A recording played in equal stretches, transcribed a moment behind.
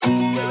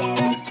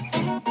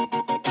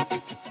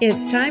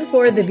It's time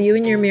for the View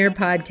in Your Mirror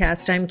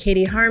podcast. I'm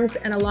Katie Harms,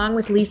 and along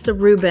with Lisa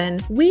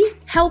Rubin, we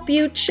help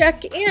you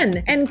check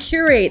in and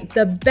curate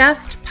the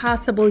best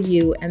possible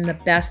you and the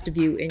best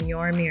view in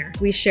your mirror.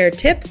 We share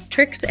tips,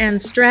 tricks,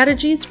 and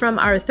strategies from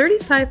our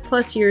 35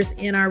 plus years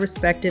in our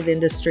respective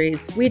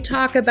industries. We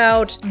talk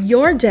about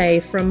your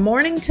day from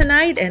morning to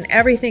night and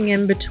everything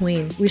in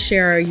between. We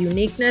share our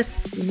uniqueness,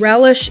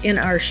 relish in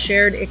our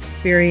shared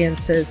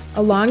experiences.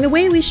 Along the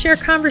way, we share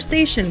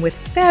conversation with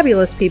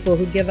fabulous people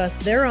who give us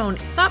their own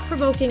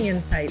thought-provoking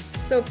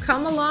insights. So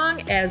come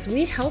along as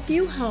we help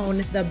you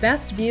hone the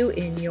best view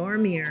in your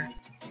mirror.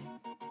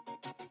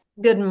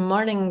 Good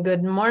morning,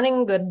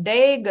 good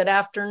day, good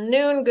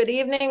afternoon, good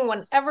evening,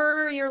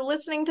 whenever you're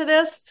listening to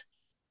this.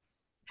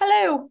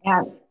 Hello.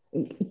 Yeah,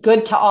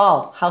 good to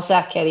all. How's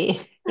that,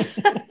 Katie? That's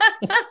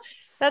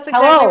exactly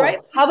Hello. right.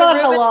 How Lisa about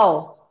Rubin.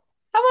 hello?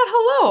 How about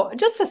hello?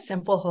 Just a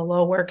simple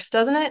hello works,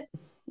 doesn't it?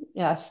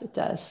 Yes, it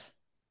does.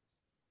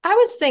 I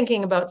was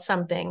thinking about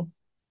something.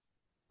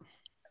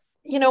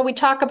 You know, we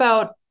talk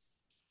about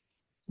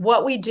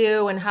what we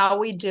do and how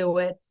we do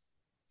it.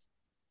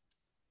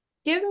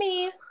 Give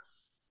me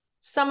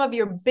some of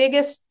your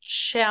biggest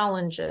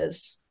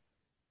challenges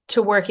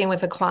to working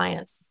with a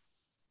client.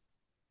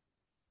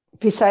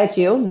 Besides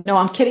you? No,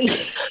 I'm kidding.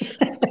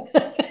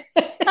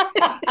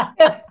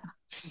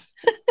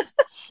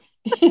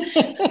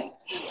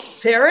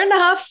 Fair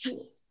enough.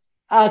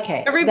 Okay,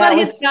 that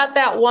Everybody's was, got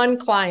that one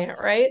client,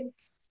 right?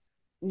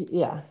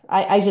 yeah,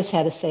 I just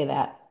had to say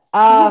that.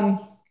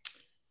 Mhm.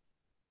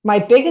 My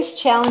biggest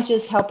challenge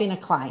is helping a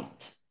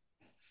client.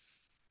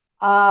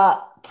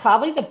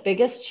 Probably the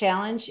biggest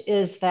challenge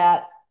is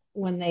that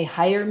when they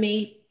hire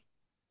me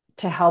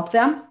to help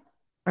them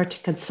or to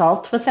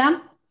consult with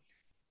them,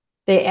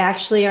 they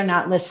actually are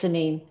not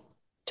listening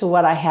to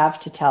what I have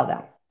to tell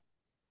them.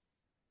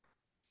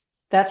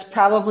 That's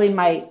probably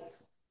my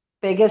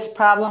biggest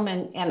problem.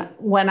 And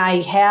when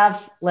I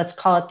have, let's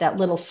call it that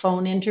little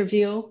phone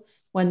interview,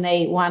 when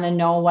they want to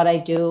know what I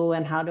do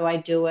and how do I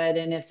do it,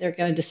 and if they're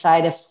going to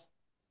decide if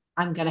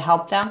I'm going to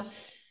help them,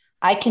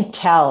 I can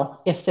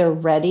tell if they're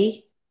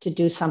ready to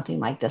do something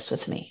like this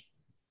with me.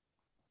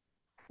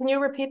 Can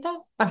you repeat that?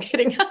 I'm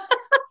kidding.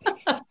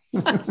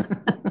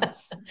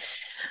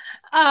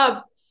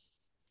 uh,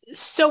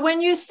 so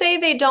when you say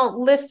they don't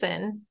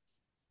listen,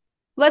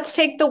 let's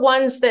take the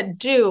ones that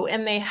do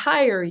and they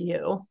hire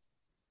you.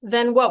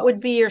 Then what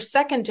would be your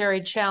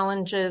secondary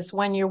challenges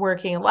when you're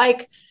working?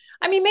 Like,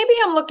 I mean, maybe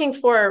I'm looking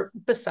for,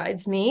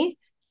 besides me,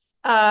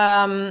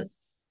 um,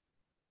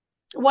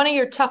 one of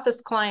your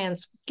toughest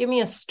clients. Give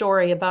me a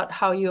story about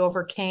how you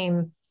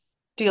overcame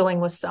dealing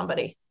with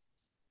somebody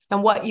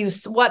and what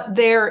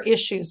their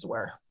issues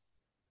were.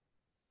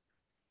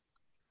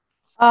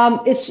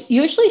 It's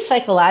usually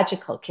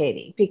psychological,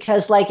 Katie,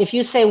 because like if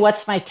you say,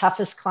 what's my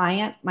toughest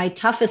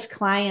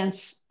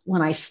clients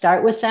when I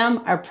start with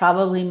them are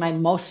probably my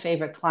most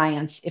favorite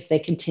clients if they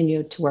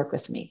continue to work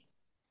with me.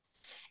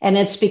 And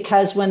it's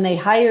because when they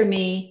hire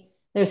me,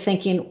 they're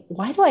thinking,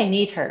 why do I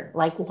need her?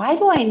 Like, why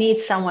do I need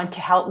someone to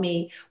help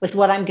me with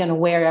what I'm going to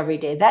wear every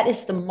day? That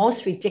is the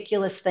most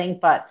ridiculous thing.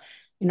 But,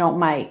 you know,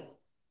 my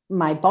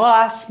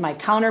boss, my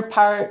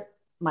counterpart,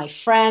 my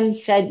friend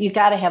said, you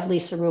got to have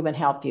Lisa Rubin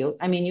help you.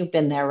 I mean, you've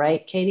been there,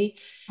 right, Katie?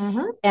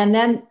 Mm-hmm. And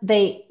then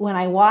when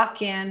I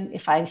walk in,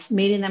 if I'm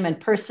meeting them in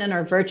person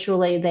or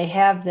virtually, they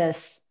have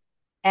this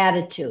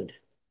attitude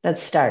that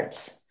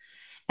starts.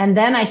 And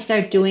then I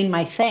start doing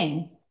my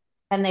thing,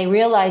 and they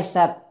realize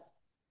that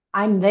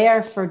I'm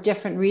there for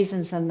different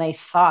reasons than they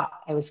thought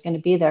I was going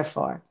to be there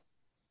for.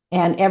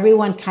 And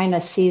everyone kind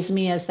of sees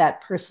me as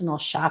that personal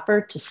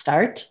shopper to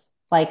start.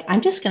 Like,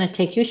 I'm just going to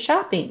take you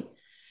shopping.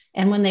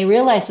 And when they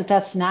realize that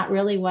that's not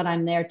really what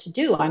I'm there to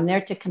do, I'm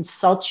there to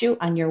consult you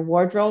on your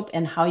wardrobe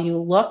and how you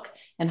look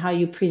and how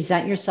you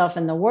present yourself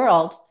in the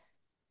world,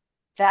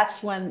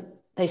 that's when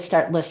they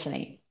start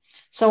listening.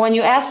 So when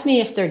you ask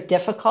me if they're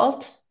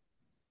difficult,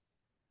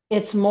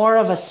 it's more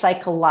of a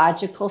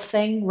psychological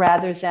thing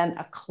rather than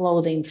a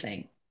clothing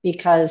thing.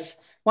 Because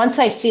once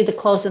I see the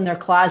clothes in their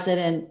closet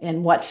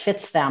and what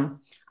fits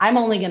them, I'm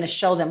only going to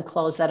show them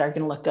clothes that are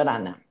going to look good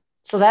on them.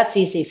 So that's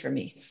easy for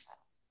me.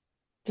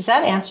 Does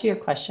that answer your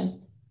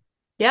question?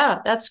 Yeah,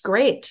 that's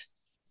great.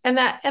 And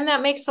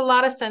that makes a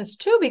lot of sense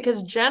too,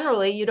 because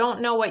generally you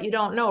don't know what you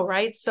don't know,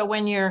 right? So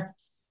when you're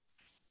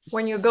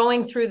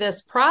going through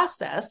this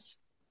process,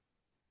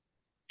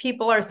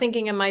 people are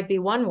thinking it might be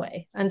one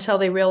way until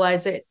they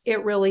realize it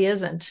really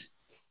isn't.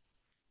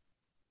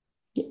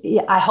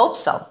 Yeah, I hope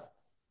so.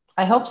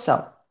 I hope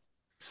so.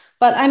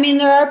 But I mean,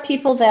 there are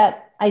people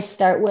that I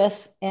start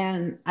with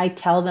and I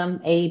tell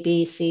them A,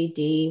 B, C,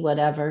 D,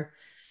 whatever.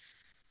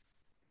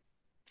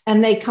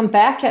 And they come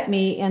back at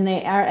me and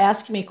they are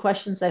asking me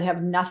questions that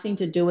have nothing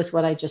to do with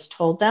what I just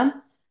told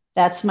them.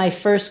 That's my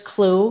first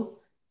clue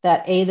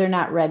that A, they're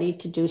not ready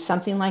to do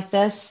something like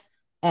this,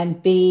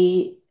 and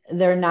B,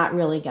 they're not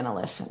really going to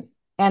listen.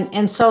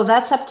 And so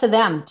that's up to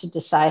them to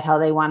decide how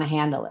they want to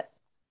handle it.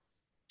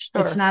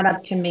 It's Sure. not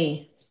up to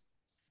me.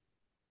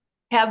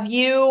 Have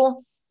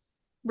you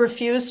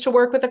refused to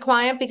work with a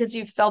client because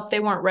you felt they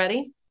weren't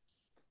ready?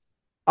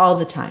 all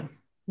the time.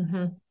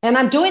 Hmm. And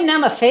I'm doing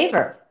them a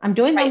favor. I'm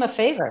doing them Right. a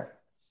favor.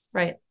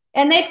 Right.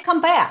 And they've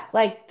come back.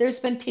 Like there's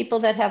been people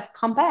that have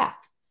come back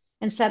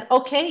and said,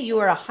 okay, you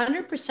are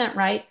 100%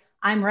 right.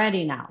 I'm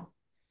ready now.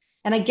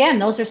 And again,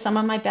 those are some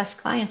of my best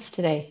clients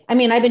today. I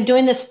mean, I've been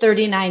doing this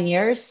 39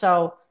 years.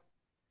 So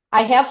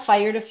I have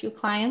fired a few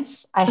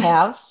clients. I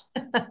have.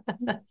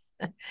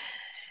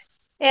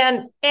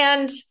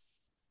 And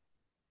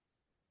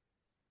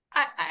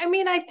I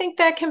mean, I think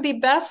that can be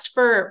best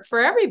for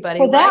everybody,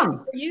 For right?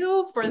 them. For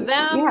you, for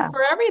them, Yeah.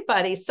 for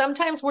everybody.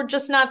 Sometimes we're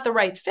just not the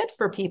right fit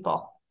for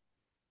people.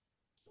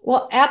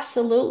 Well,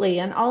 absolutely.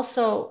 And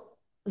also,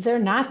 they're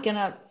not going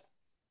to,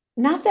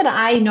 not that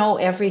I know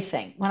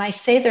everything. When I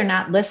say they're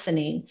not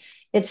listening,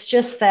 it's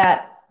just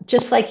that,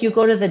 just like you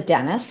go to the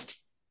dentist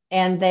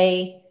and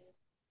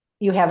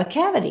you have a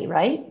cavity,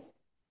 right?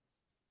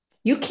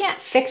 You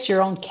can't fix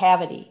your own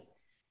cavity.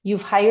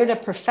 You've hired a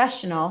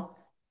professional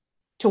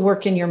to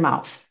work in your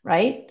mouth,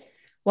 right?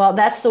 Well,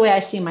 that's the way I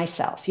see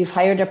myself. You've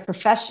hired a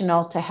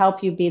professional to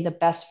help you be the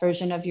best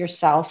version of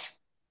yourself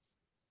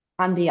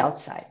on the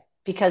outside.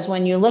 Because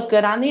when you look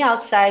good on the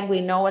outside, we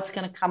know what's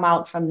going to come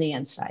out from the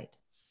inside.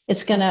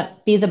 It's going to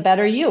be the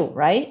better you,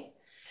 right?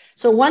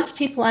 So once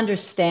people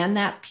understand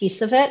that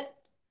piece of it,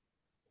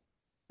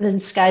 then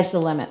sky's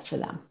the limit for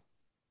them.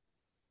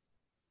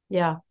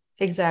 Yeah,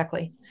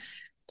 exactly.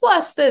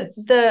 Plus,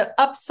 the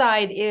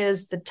upside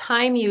is the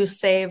time you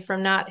save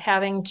from not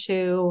having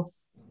to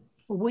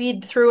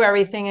weed through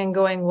everything and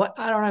going, what,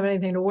 I don't have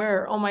anything to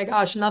wear. Oh my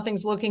gosh,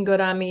 nothing's looking good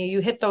on me. You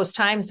hit those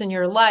times in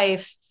your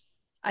life.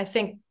 I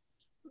think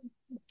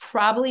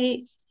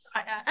probably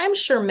I'm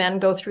sure men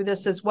go through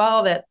this as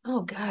well, that,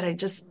 oh God, I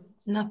just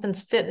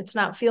nothing's fit. It's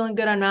not feeling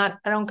good. I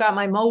don't got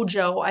my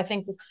mojo. I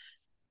think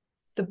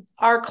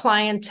our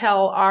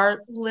clientele,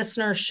 our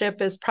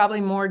listenership is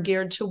probably more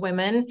geared to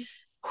women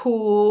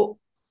who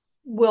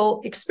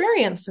will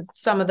experience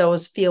some of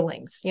those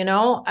feelings,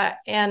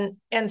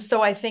 and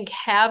so I think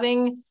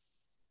having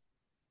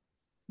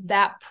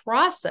that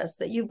process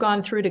that you've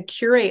gone through to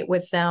curate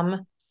with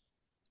them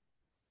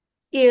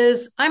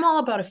is, I'm all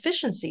about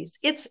efficiencies.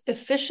 It's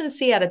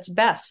efficiency at its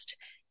best.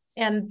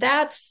 And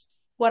that's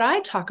what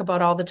I talk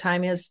about all the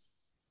time is,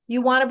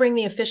 you want to bring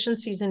the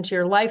efficiencies into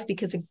your life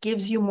because it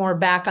gives you more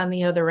back on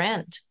the other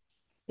end.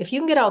 If you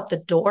can get out the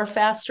door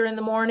faster in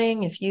the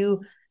morning, if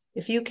you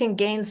can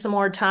gain some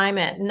more time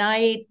at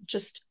night,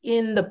 just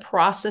in the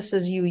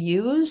processes you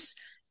use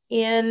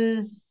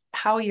in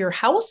how your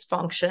house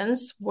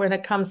functions when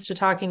it comes to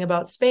talking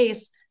about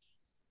space,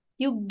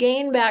 you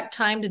gain back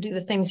time to do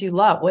the things you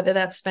love, whether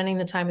that's spending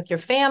the time with your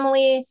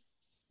family,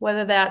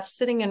 whether that's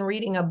sitting and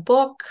reading a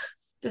book.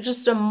 There's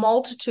just a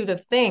multitude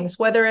of things,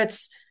 whether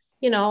it's,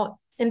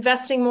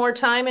 investing more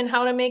time in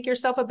how to make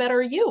yourself a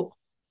better you.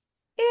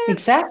 It,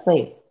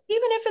 Exactly. even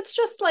if it's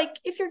just like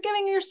if you're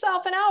giving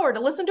yourself an hour to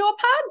listen to a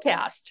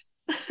podcast,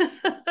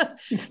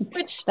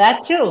 which,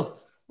 That too.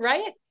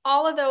 right?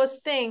 All of those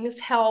things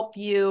help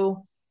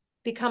you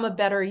become a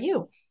better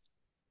you.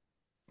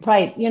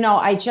 Right.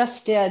 I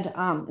just did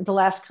the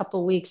last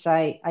couple of weeks,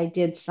 I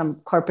did some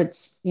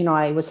corporates.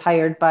 I was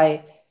hired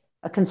by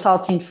a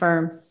consulting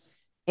firm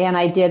and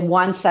I did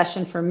one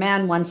session for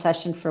men, one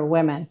session for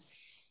women.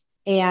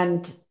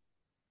 And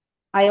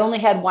I only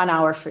had 1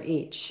 hour for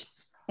each.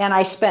 And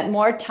I spent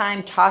more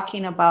time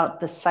talking about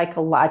the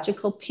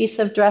psychological piece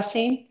of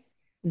dressing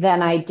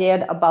than I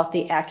did about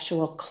the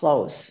actual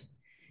clothes.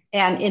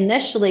 And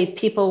initially,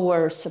 people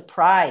were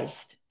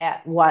surprised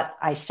at what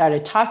I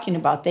started talking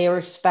about. They were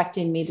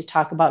expecting me to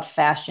talk about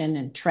fashion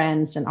and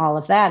trends and all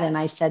of that. And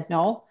I said,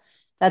 no,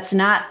 that's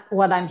not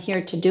what I'm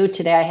here to do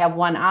today. I have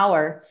 1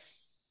 hour,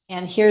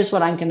 and here's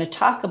what I'm going to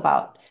talk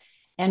about.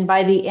 And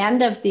by the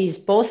end of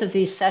both of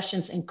these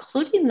sessions,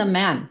 including the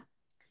men,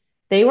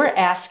 they were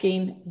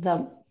asking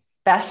the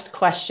best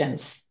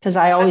questions because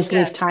I Such always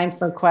leave as, time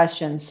for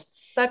questions.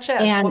 what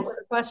And were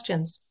the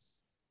questions?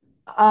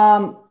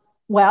 um,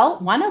 well,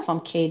 one of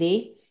them,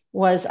 Katie,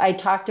 was I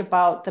talked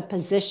about the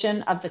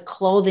position of the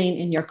clothing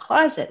in your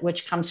closet,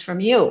 which comes from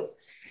you.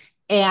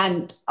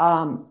 And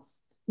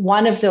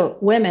one of the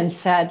women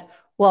said,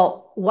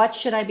 well, what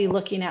should I be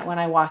looking at when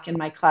I walk in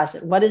my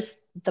closet? What is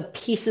the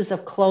pieces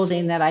of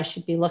clothing that I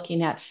should be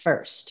looking at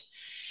first?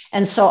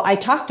 And so I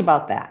talked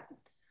about that.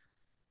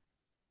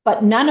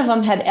 But none of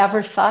them had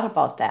ever thought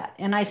about that.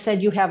 And I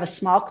said, you have a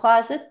small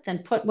closet, then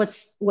put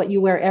what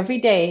you wear every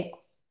day,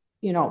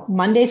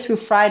 Monday through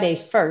Friday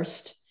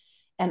first,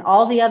 and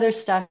all the other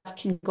stuff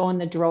can go in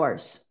the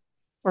drawers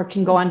or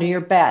can go under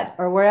your bed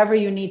or wherever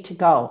you need to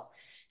go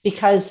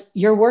because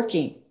you're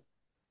working,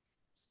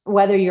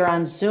 whether you're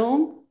on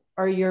Zoom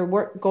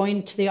or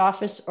going to the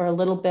office or a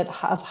little bit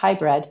of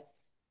hybrid,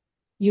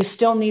 you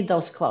still need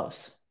those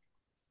clothes.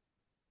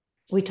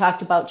 We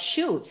talked about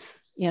shoes.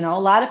 A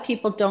lot of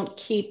people don't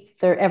keep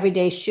their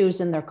everyday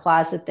shoes in their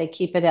closet. They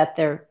keep it at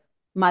their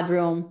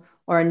mudroom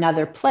or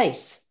another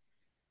place.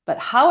 But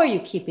how are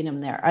you keeping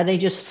them there? Are they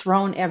just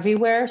thrown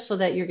everywhere so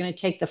that you're going to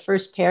take the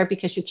first pair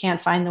because you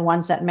can't find the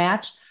ones that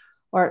match?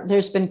 Or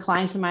there's been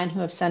clients of mine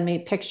who have sent me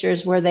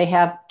pictures where they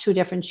have two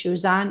different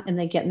shoes on and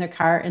they get in their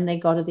car and they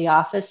go to the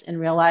office and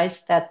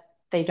realize that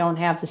they don't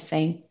have the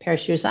same pair of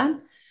shoes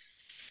on.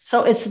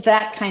 So it's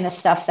that kind of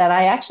stuff that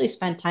I actually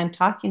spent time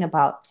talking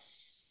about.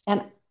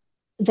 And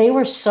they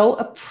were so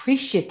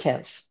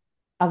appreciative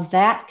of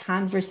that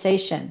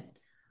conversation.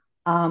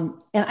 And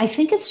I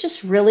think it's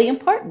just really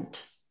important.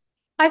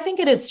 I think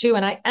it is too.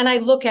 And I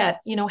look at,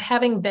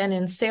 having been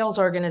in sales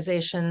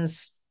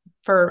organizations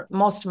for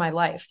most of my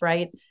life,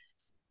 right?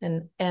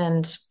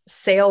 And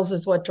sales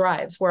is what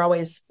drives.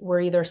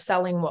 We're either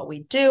selling what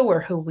we do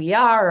or who we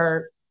are,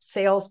 or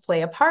sales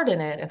play a part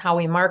in it and how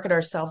we market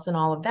ourselves and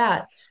all of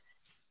that.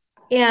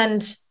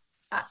 And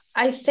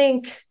I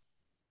think,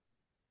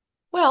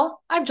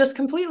 well, I've just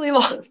completely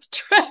lost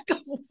track of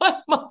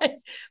what my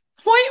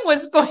point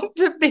was going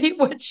to be,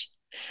 which,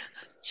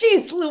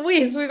 geez,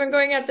 Louise, we've been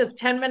going at this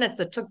 10 minutes.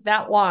 It took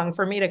that long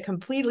for me to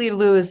completely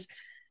lose.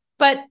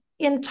 But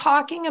in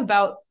talking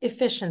about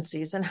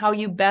efficiencies and how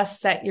you best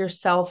set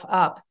yourself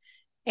up,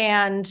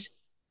 and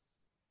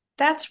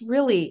that's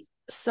really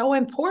so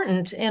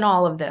important in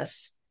all of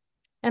this.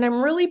 And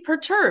I'm really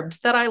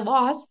perturbed that I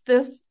lost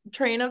this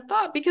train of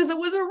thought because it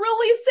was a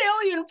really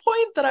salient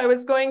point that I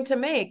was going to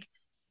make.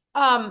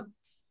 Um,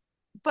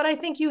 but I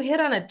think you hit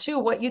on it too.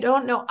 What you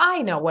don't know,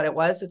 I know what it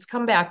was. It's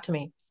come back to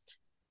me.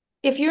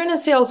 If you're in a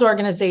sales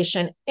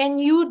organization and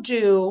you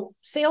do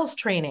sales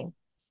training,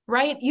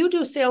 right? You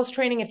do sales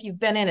training if you've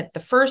been in it the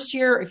first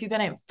year, if you've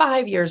been in it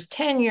 5 years,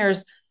 10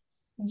 years,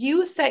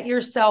 you set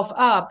yourself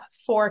up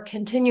for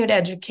continued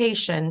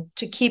education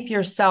to keep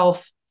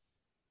yourself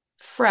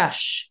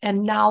fresh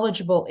and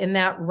knowledgeable in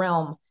that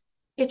realm.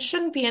 It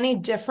shouldn't be any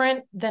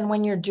different than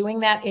when you're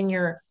doing that in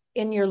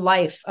your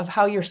life of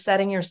how you're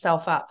setting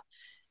yourself up.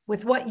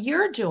 With what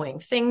you're doing,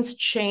 things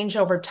change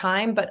over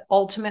time, but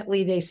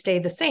ultimately they stay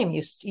the same.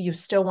 You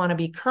still want to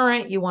be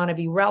current, you want to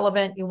be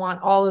relevant, you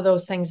want all of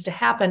those things to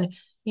happen.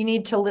 You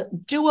need to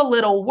do a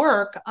little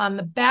work on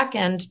the back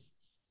end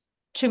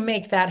to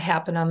make that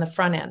happen on the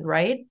front end,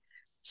 right?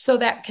 So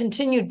that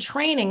continued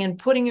training and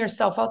putting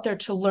yourself out there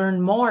to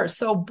learn more.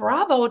 So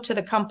bravo to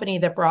the company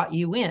that brought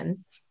you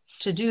in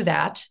to do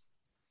that,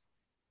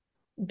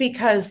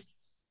 because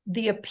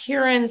the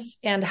appearance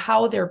and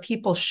how their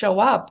people show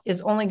up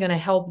is only going to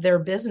help their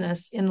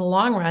business in the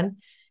long run.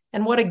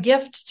 And what a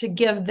gift to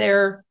give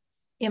their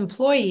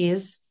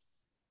employees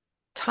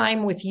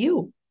time with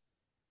you.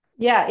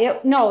 Yeah,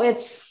 no,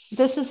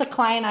 this is a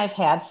client I've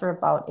had for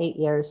about 8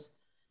 years.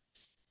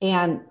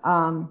 And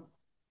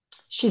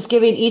she's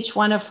giving each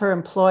one of her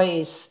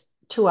employees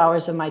 2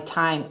 hours of my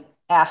time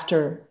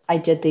after I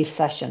did these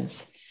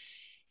sessions.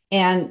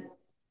 And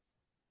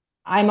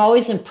I'm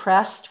always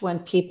impressed when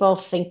people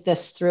think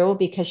this through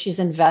because she's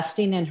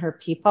investing in her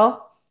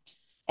people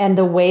and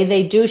the way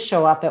they do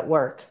show up at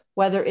work,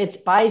 whether it's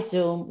by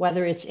Zoom,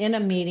 whether it's in a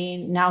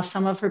meeting. Now,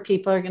 some of her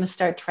people are going to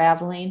start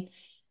traveling.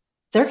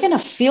 They're going to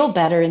feel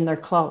better in their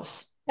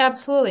clothes.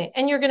 Absolutely.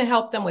 And you're going to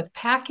help them with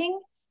packing.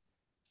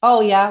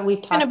 Oh, yeah, we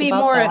Going to talked be about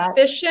more that.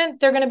 efficient.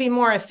 They're going to be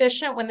more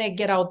efficient when they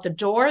get out the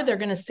door. They're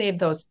going to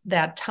save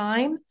that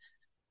time.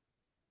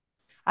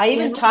 I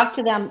even You talked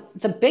to them.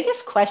 The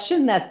biggest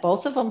question that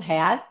both of them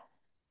had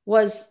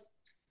was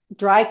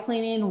dry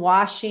cleaning,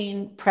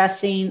 washing,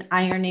 pressing,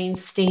 ironing,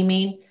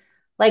 steaming.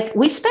 Like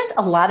we spent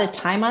a lot of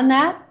time on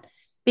that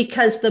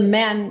because the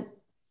men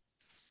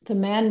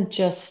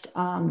just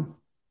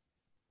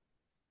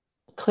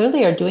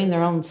clearly are doing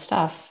their own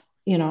stuff,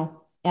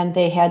 and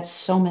they had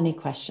so many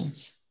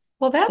questions.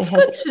 Well, They that's had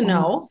good to so many.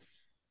 know.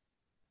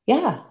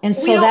 Yeah. And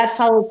We so don't that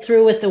followed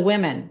through with the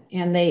women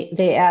and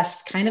they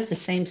asked kind of the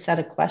same set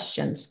of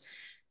questions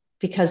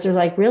because they're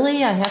like,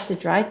 really, I have to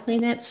dry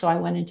clean it. So I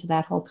went into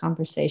that whole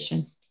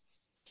conversation.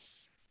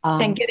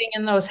 and Um, getting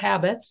in those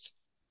habits.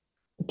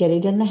 get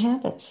it in the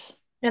habits.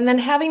 And then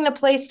having the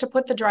place to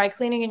put the dry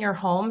cleaning in your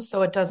home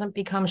so it doesn't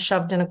become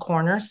shoved in a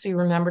corner. So you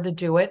remember to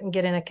do it and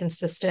get in a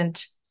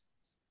consistent.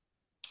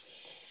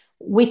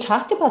 We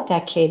talked about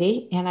that,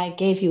 Katie, and I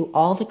gave you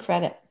all the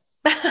credit.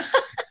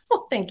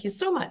 Well, thank you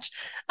so much.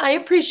 I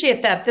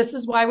appreciate that. This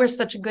is why we're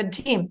such a good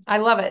team. I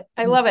love it.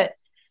 I love it.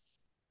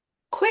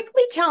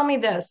 Quickly tell me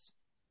this.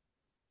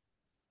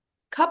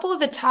 Couple of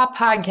the top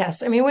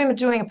podcasts. I mean, we've been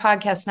doing a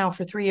podcast now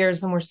for 3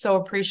 years and we're so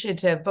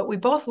appreciative, but we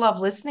both love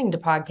listening to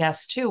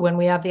podcasts too when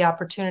we have the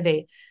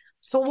opportunity.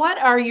 So,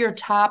 what are your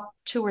top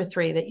two or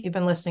three that you've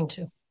been listening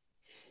to?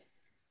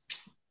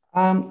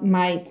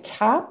 My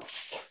top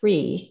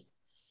three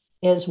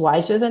is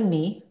Wiser Than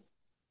Me,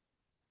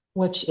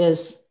 which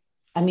is,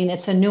 I mean,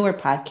 it's a newer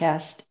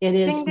podcast. It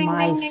Ding, is ding,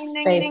 my ding, ding, ding,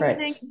 ding, favorite.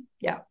 ding.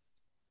 Yeah.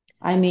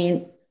 I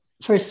mean,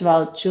 first of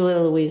all, Julia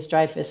Louise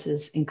Dreyfus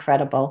is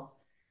incredible.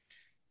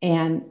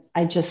 And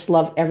I just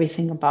love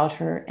everything about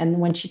her. And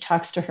when she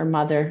talks to her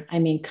mother, I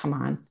mean, come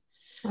on.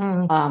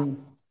 Mm.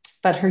 Um,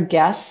 but her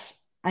guests,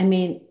 I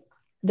mean,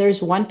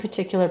 there's one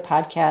particular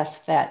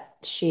podcast that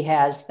she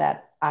has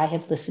that I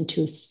have listened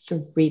to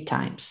 3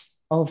 times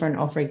over and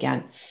over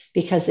again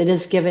because it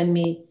has given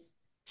me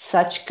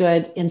such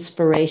good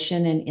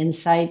inspiration and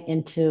insight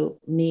into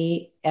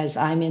me as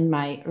I'm in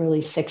my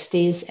early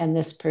 60s and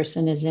this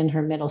person is in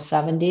her middle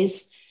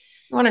 70s,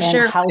 You want to and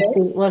share how who it she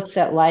is? looks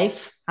at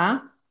life. Huh?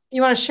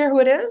 You want to share who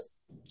it is?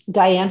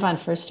 Diane von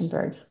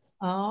Furstenberg.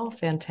 Oh,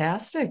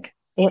 fantastic.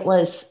 It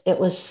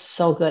was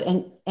so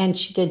good. And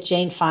she did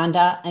Jane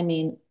Fonda. I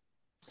mean,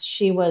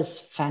 she was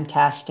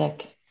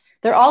fantastic.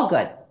 They're all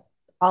good.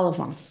 All of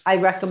them. I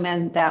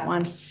recommend that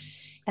one.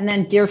 And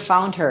then Dear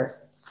Found Her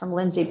from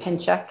Lindsay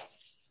Pinchuk.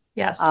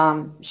 Yes.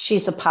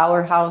 She's a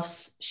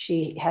powerhouse.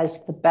 She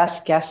has the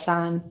best guests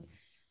on.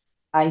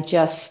 I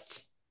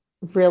just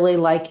really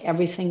like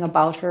everything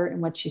about her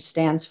and what she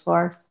stands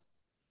for.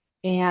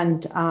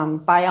 And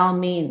By All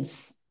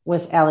Means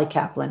with Allie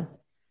Kaplan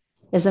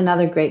is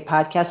another great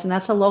podcast. And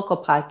that's a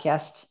local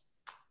podcast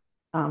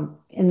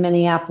in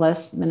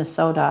Minneapolis,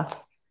 Minnesota.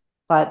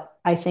 But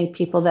I think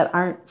people that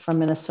aren't from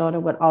Minnesota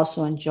would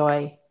also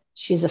enjoy.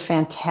 She's a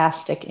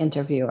fantastic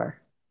interviewer.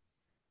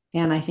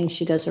 And I think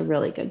she does a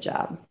really good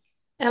job.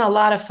 And a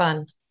lot of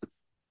fun.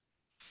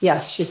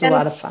 Yes, she's a And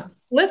lot of fun.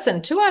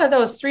 listen, 2 out of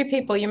those 3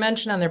 people you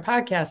mentioned on their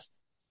podcast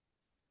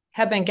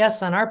have been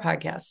guests on our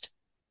podcast.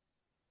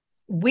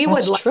 We would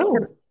That's like to,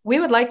 true. we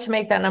would like to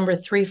make that number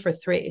 3 for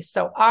 3.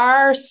 So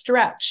our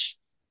stretch,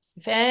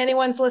 if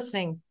anyone's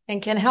listening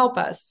and can help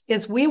us,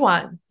 is we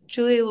want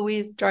Julie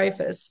Louise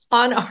Dreyfus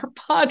on our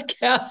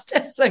podcast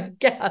as a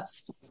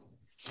guest.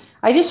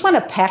 I just want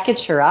to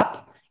package her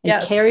up and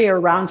Yes, carry her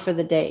around for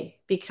the day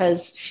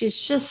because she's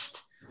just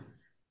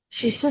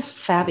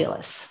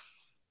fabulous.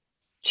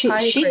 She I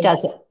she agree.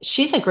 does it.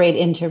 She's a great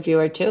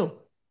interviewer too.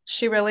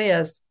 She really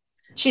is.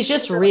 She's She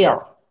just really is.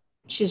 real.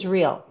 She's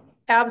real.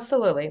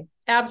 Absolutely.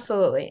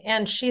 Absolutely.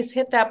 And she's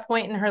hit that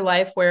point in her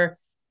life where,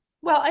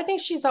 well, I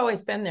think she's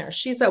always been there.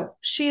 She's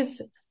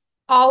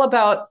all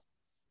about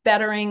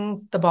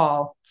bettering the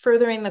ball,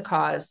 furthering the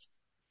cause,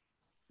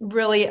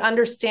 really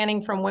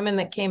understanding from women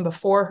that came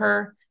before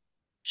her.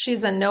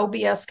 She's a no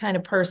BS kind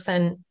of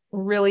person,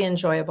 really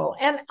enjoyable.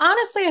 And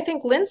honestly, I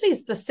think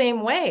Lindsay's the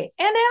same way,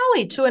 and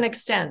Allie to an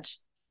extent.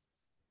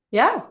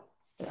 Yeah.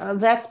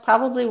 That's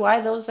probably why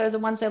those are the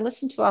ones I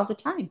listen to all the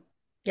time.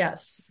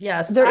 Yes,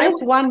 yes. There I is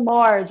would, one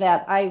more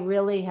that I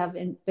really have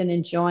been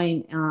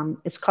enjoying.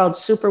 It's called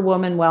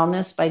Superwoman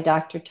Wellness by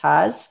Dr.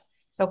 Taz.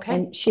 okay,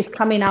 And she's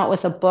coming out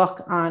with a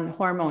book on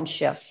hormone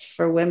shift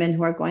for women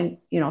who are going,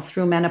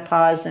 through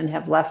menopause and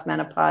have left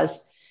menopause.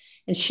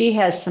 And she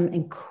has some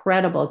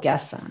incredible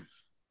guests on.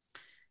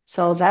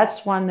 So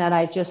that's one that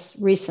I just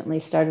recently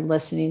started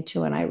listening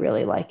to, and I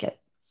really like it.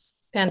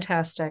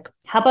 fantastic.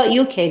 How about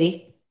you,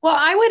 Katie? Well,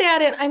 I would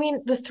add it. I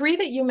mean, the 3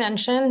 that you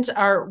mentioned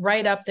are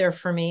right up there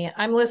for me.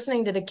 I'm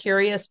listening to The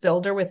Curious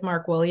Builder with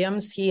Mark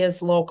Williams. He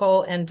is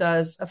local and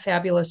does a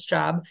fabulous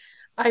job.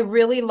 I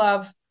really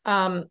love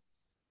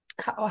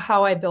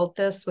how I Built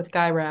This with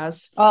Guy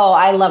Raz. Oh,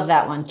 I love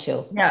that one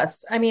too.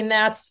 Yes, I mean,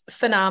 that's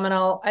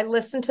phenomenal. I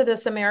listened to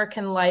This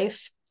American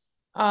Life.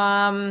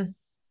 Um,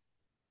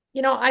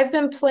 I've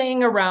been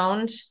playing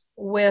around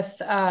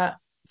with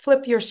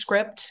Flip Your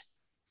Script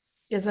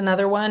is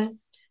another one.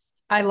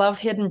 I love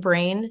Hidden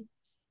Brain.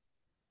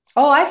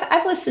 Oh,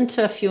 I've listened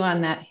to a few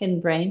on that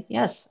Hidden Brain.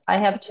 Yes, I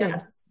have too.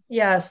 Yes.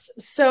 Yes.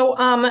 So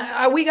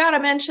we got to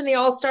mention the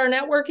All-Star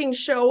Networking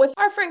Show with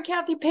our friend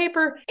Kathy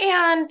Paper,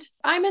 and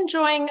I'm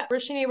enjoying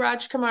Rashini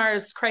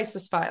Rajkumar's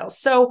Crisis Files.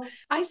 So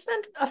I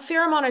spent a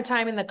fair amount of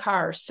time in the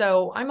car,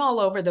 so I'm all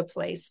over the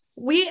place.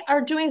 We are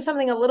doing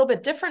something a little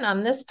bit different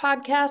on this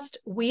podcast.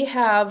 We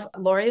have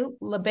Lori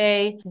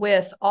LeBay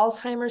with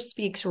Alzheimer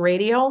Speaks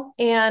Radio,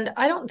 and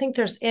I don't think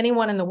there's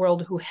anyone in the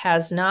world who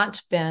has not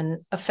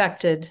been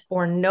affected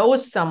or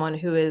knows someone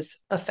who is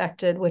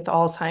affected with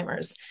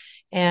Alzheimer's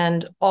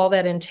and all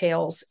that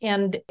entails.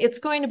 And it's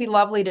going to be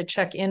lovely to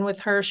check in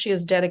with her. She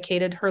has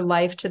dedicated her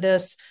life to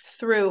this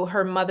through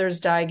her mother's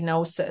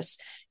diagnosis.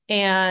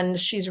 And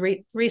she's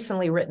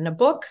recently written a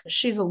book.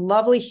 She's a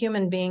lovely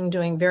human being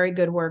doing very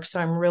good work.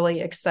 So I'm really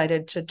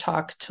excited to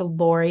talk to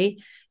Lori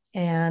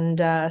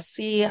and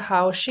see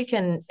how she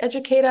can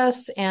educate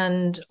us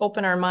and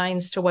open our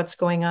minds to what's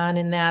going on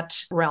in that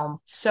realm.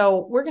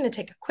 So we're going to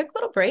take a quick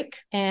little break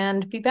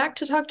and be back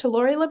to talk to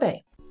Lori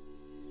LeBay.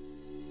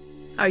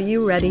 Are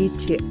you ready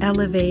to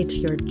elevate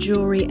your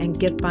jewelry and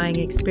gift buying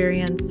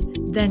experience?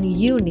 Then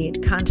you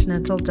need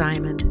Continental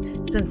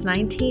Diamond. Since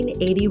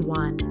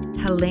 1981,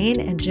 Helene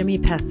and Jimmy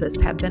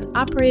Pessis have been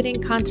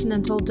operating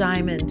Continental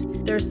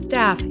Diamond. Their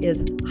staff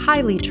is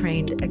highly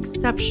trained,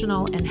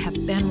 exceptional, and have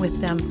been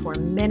with them for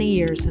many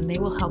years, and they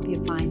will help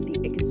you find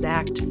the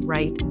exact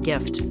right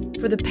gift.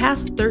 For the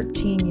past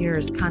 13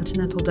 years,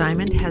 Continental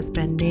Diamond has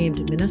been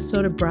named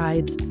Minnesota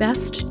Bride's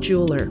best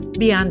jeweler.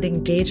 Beyond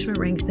engagement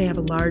rings, they have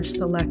a large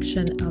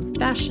selection of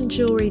fashion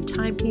jewelry,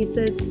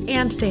 timepieces,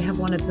 and they have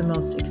one of the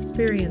most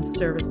experienced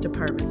service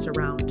departments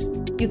around.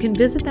 You can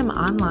visit them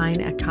online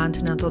at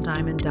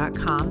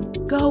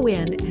continentaldiamond.com. Go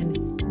in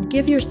and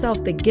give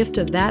yourself the gift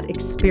of that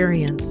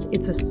experience.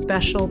 It's a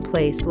special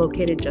place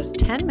located just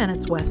 10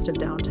 minutes west of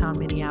downtown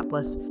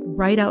Minneapolis,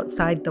 right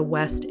outside the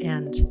West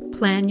End.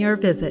 Plan your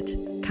visit.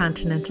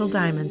 Continental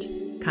Diamond,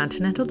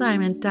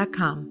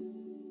 continentaldiamond.com.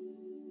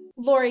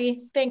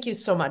 Lori, thank you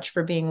so much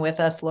for being with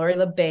us. Lori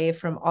LeBay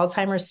from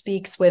Alzheimer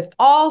Speaks with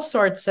all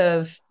sorts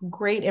of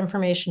great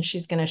information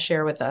she's going to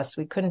share with us.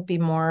 We couldn't be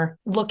more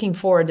looking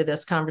forward to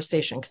this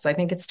conversation because I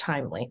think it's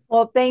timely.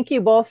 Well, thank you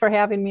both for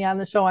having me on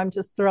the show. I'm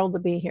just thrilled to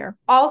be here.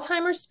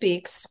 Alzheimer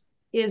Speaks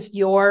is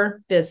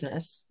your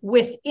business.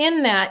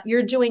 Within that,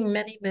 you're doing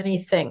many,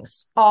 many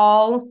things,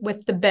 all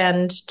with the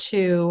bend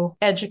to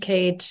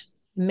educate,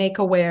 make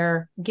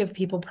aware, give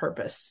people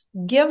purpose.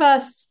 Give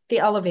us the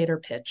elevator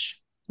pitch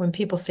when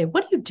people say,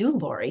 "What do you do,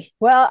 Lori?"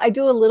 Well, I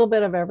do a little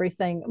bit of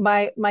everything.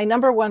 My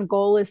number one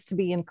goal is to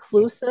be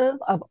inclusive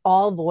of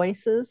all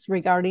voices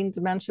regarding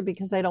dementia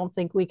because I don't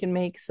think we can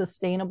make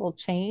sustainable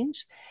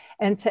change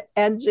and to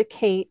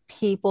educate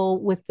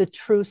people with the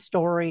true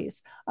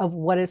stories of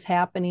what is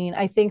happening.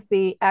 I think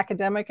the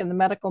academic and the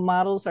medical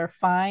models are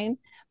fine,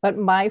 but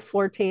my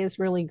forte is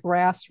really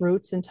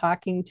grassroots and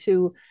talking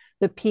to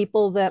the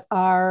people that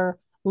are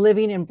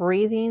living and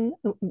breathing,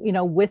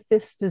 with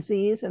this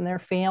disease and their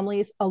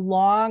families,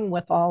 along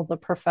with all the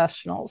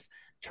professionals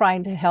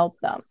trying to help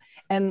them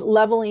and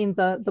leveling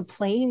the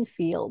playing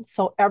field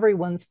so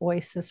everyone's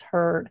voice is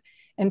heard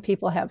and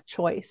people have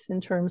choice in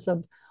terms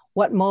of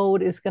what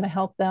mode is going to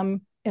help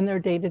them in their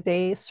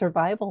day-to-day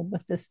survival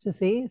with this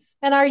disease.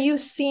 And are you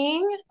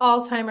seeing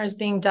Alzheimer's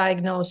being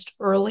diagnosed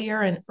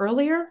earlier and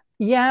earlier?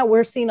 Yeah,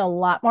 we're seeing a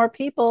lot more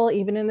people,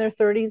 even in their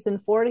 30s and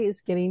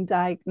 40s, getting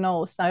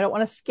diagnosed. Now, I don't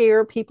want to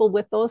scare people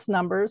with those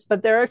numbers,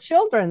 but there are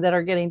children that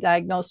are getting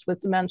diagnosed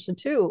with dementia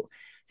too.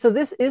 So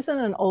this isn't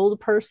an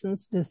old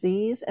person's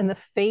disease, and the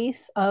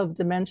face of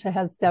dementia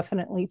has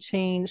definitely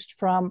changed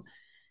from,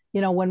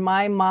 when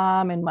my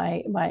mom and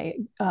my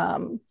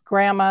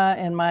grandma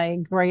and my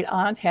great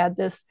aunt had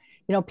this.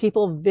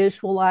 People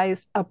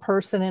visualized a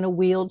person in a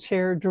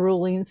wheelchair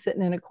drooling,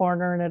 sitting in a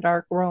corner in a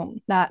dark room,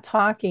 not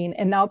talking.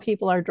 And now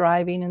people are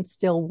driving and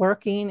still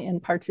working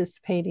and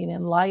participating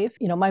in life.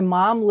 My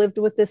mom lived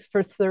with this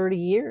for 30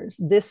 years.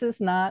 This is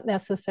not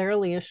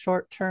necessarily a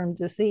short-term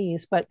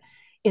disease, but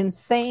in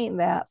saying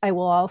that, I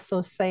will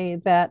also say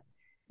that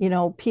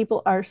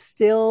people are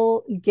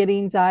still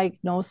getting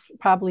diagnosed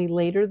probably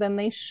later than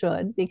they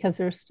should because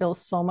there's still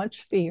so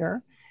much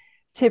fear.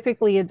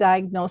 Typically, a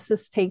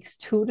diagnosis takes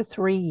 2 to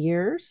 3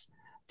 years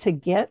to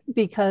get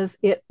because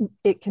it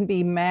can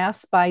be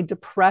masked by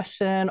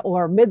depression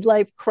or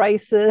midlife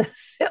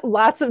crisis,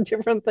 lots of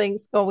different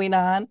things going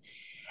on.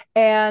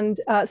 And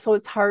so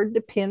it's hard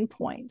to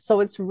pinpoint. So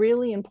it's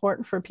really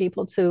important for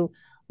people to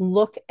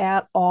look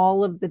at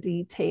all of the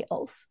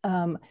details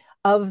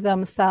of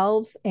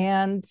themselves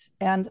and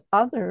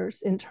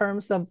others in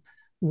terms of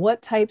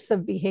what types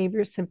of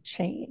behaviors have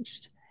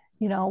changed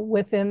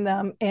within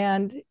them.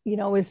 And,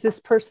 is this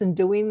person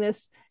doing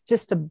this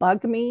just to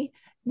bug me,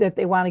 that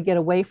they want to get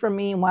away from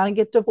me and want to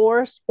get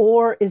divorced?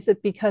 Or is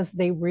it because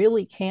they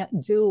really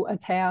can't do a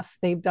task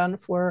they've done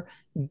for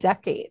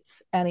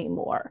decades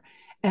anymore?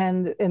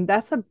 And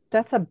that's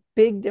a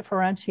big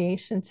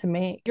differentiation to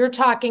make. You're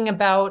talking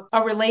about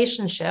a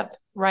relationship,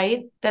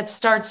 right? That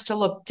starts to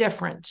look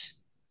different.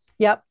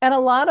 Yep. And a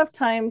lot of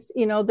times,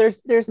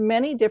 there's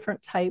many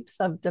different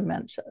types of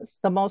dementias.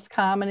 The most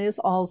common is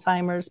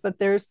Alzheimer's, but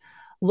there's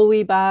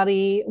Lewy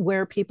body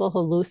where people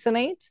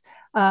hallucinate.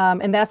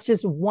 And that's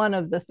just one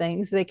of the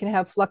things. They can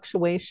have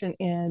fluctuation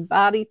in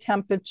body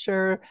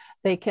temperature.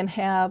 They can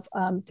have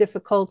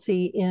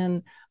difficulty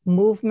in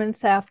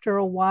movements after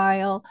a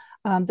while.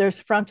 There's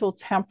frontal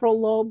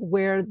temporal lobe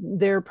where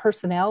their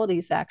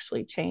personalities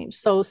actually change.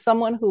 So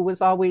someone who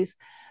was always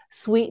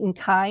sweet and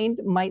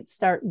kind might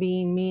start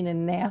being mean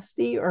and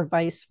nasty, or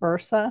vice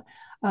versa.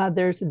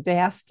 There's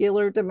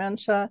vascular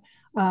dementia.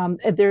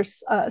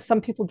 There's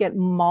some people get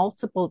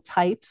multiple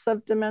types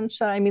of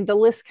dementia. I mean, the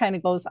list kind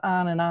of goes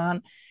on and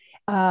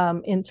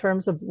on in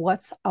terms of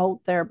what's out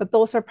there, but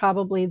those are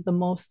probably the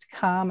most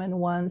common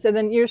ones. And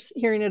then you're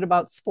hearing it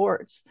about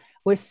sports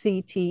with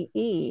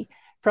CTE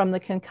from the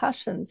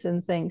concussions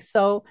and things.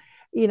 So,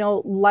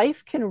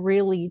 life can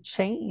really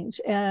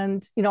change.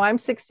 And, I'm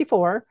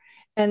 64.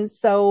 And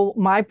so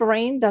my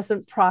brain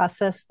doesn't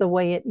process the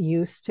way it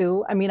used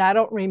to. I mean, I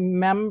don't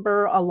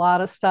remember a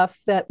lot of stuff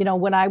that,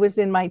 when I was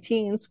in my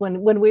teens,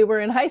 when we were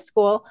in high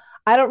school,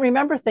 I don't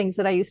remember things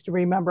that I used to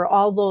remember,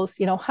 all those,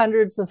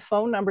 hundreds of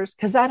phone numbers,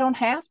 because I don't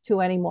have to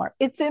anymore.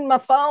 It's in my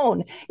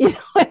phone,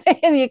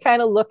 and you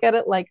kind of look at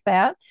it like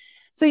that.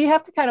 So you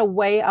have to kind of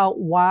weigh out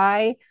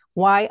why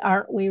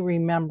aren't we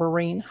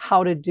remembering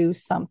how to do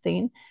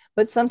something?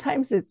 But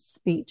sometimes it's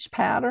speech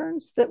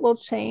patterns that will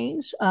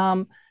change.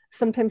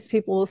 Sometimes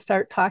people will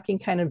start talking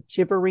kind of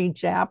gibbery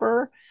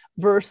jabber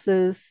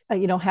versus,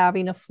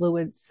 having a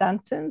fluid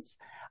sentence.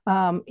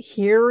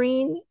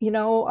 Hearing,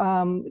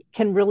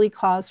 can really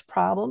cause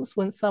problems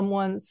when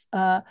someone's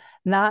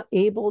not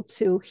able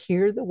to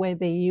hear the way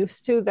they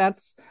used to.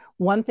 That's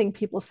one thing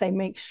people say,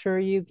 make sure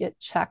you get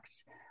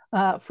checked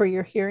for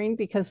your hearing,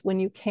 because when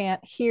you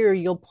can't hear,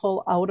 you'll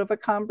pull out of a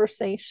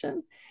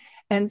conversation.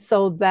 And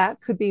so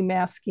that could be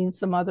masking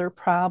some other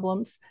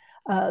problems.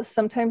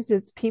 Sometimes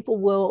it's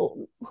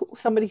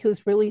somebody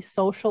who's really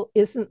social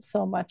isn't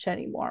so much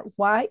anymore.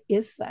 Why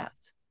is that?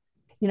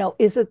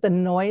 Is it the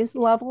noise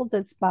level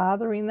that's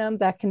bothering them?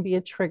 That can be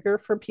a trigger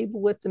for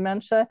people with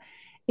dementia.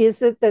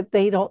 Is it that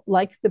they don't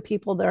like the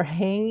people they're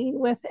hanging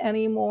with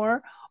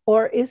anymore?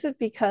 Or is it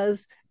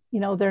because,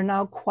 they're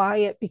now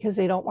quiet because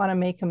they don't want to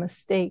make a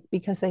mistake,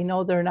 because they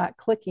know they're not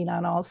clicking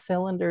on all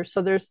cylinders?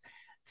 So there's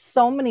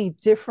so many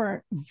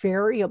different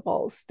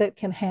variables that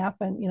can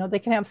happen. They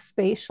can have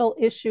spatial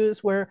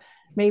issues where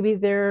maybe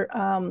they're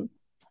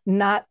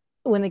not,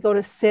 when they go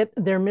to sit,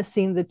 they're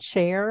missing the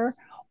chair,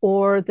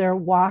 or they're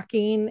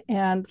walking.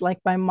 And like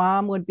my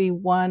mom would be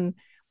one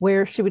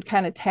where she would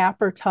kind of tap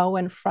her toe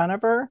in front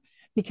of her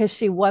because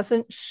she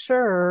wasn't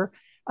sure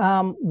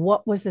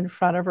what was in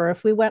front of her.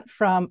 If we went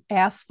from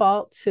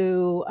asphalt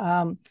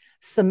to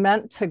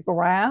cement to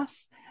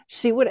grass,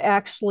 she would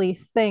actually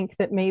think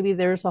that maybe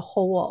there's a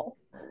hole,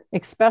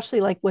 especially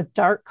like with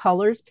dark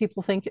colors.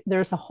 People think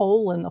there's a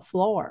hole in the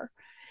floor.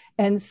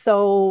 And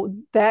so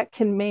that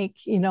can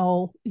make, you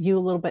a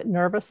little bit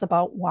nervous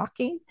about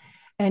walking,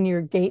 and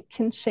your gait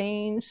can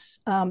change.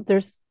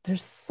 There's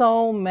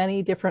so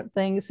many different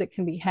things that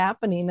can be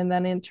happening. And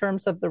then in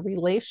terms of the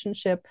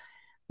relationship,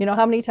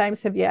 how many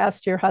times have you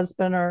asked your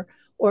husband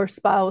or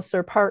spouse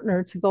or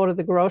partner to go to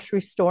the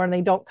grocery store and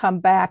they don't come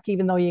back,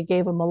 even though you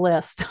gave them a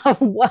list of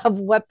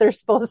what they're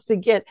supposed to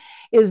get?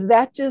 Is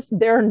that just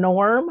their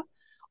norm?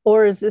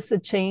 Or is this a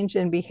change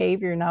in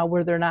behavior now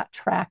where they're not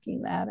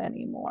tracking that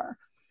anymore?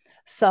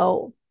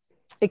 So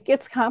it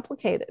gets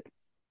complicated.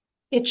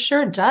 It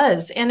sure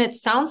does. And it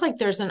sounds like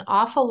there's an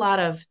awful lot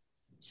of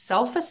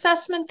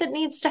self-assessment that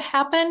needs to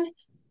happen,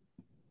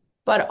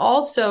 but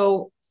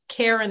also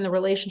care in the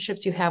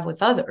relationships you have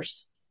with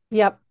others.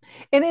 Yep.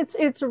 And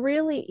it's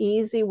really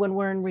easy when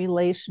we're in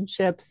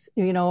relationships,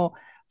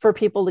 for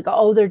people to go,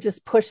 oh, they're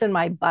just pushing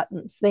my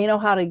buttons. They know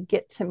how to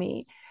get to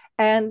me.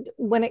 And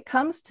when it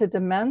comes to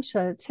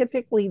dementia,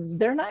 typically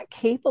they're not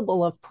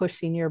capable of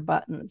pushing your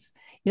buttons.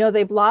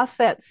 They've lost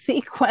that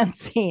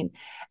sequencing.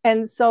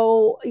 And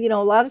so, a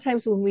lot of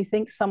times when we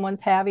think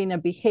someone's having a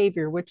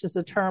behavior, which is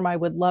a term I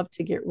would love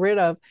to get rid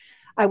of,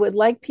 I would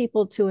like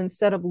people to,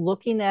 instead of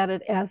looking at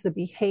it as a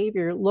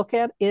behavior, look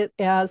at it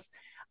as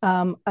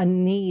a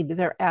need.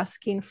 They're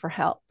asking for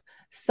help.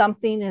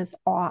 Something is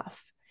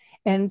off.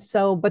 And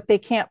so, but they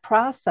can't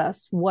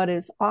process what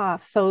is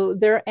off. So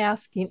they're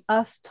asking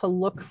us to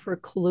look for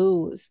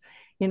clues,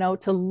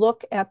 to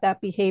look at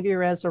that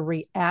behavior as a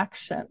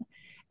reaction.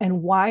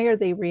 And why are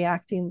they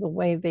reacting the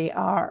way they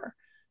are?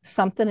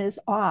 Something is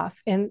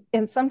off. And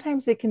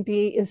sometimes it can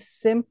be as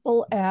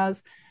simple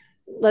as,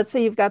 let's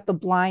say you've got the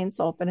blinds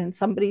open and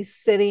somebody's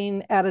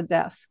sitting at a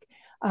desk,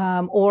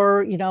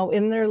 or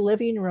in their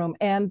living room,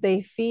 and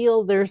they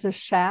feel there's a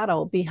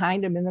shadow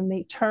behind them, and then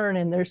they turn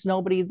and there's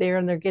nobody there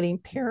and they're getting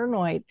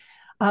paranoid.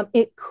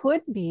 It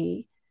could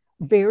be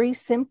very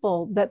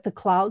simple that the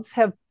clouds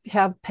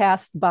have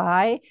passed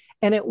by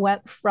and it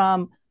went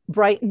from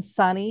bright and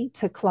sunny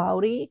to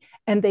cloudy,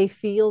 and they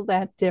feel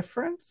that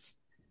difference.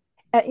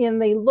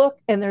 And they look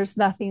and there's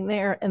nothing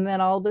there, and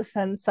then all of a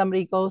sudden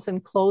somebody goes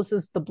and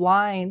closes the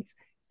blinds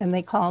and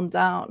they calm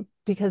down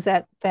because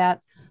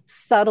that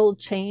subtle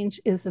change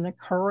isn't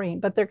occurring.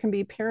 But there can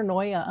be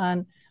paranoia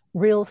on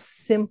real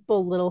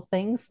simple little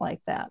things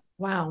like that.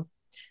 Wow.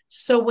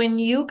 So when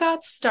you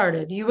got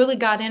started, you really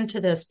got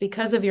into this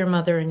because of your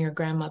mother and your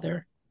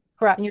grandmother.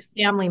 Correct. And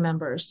your family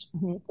members.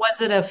 Mm-hmm.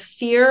 Was it a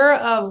fear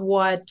of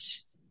what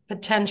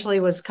potentially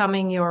was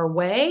coming your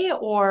way,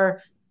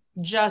 or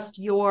just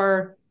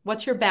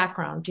what's your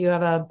background? Do you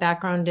have a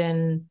background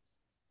in?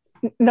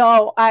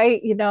 No,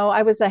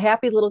 I was a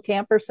happy little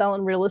camper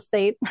selling real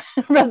estate,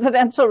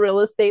 residential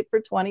real estate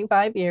for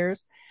 25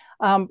 years.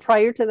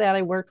 Prior to that,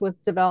 I worked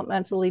with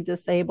developmentally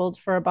disabled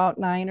for about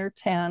 9 or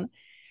 10.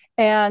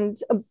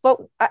 But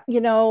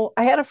I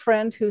had a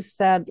friend who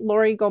said,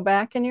 Lori, go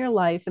back in your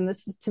life. And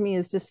this is, to me,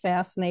 is just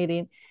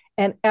fascinating.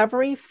 And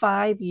every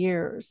 5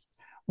 years,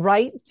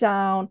 write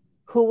down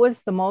who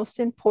was the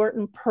most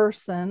important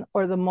person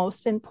or the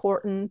most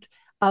important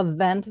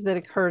event that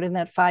occurred in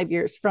that 5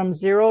 years, from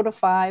 0 to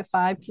 5,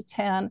 5 to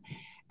 10.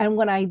 And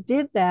when I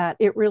did that,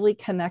 it really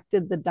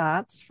connected the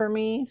dots for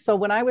me. So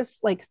when I was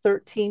like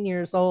 13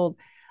 years old,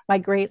 my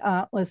great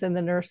aunt was in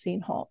the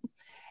nursing home.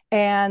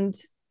 And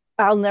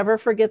I'll never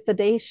forget the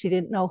day she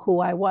didn't know who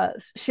I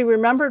was. She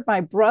remembered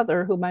my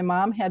brother, who my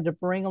mom had to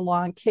bring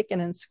along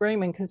kicking and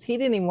screaming because he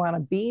didn't even want to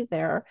be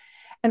there.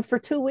 And for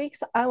 2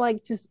 weeks, I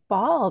just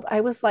bawled.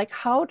 I was like,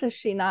 how does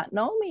she not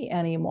know me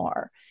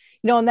anymore?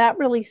 And that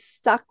really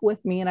stuck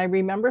with me. And I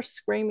remember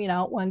screaming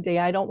out one day,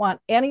 I don't want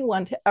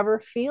anyone to ever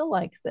feel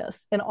like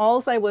this. And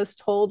all I was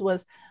told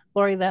was,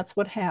 Lori, that's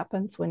what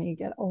happens when you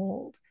get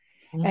old.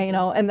 Mm-hmm.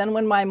 And then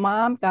when my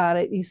mom got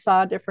it, you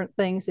saw different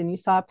things and you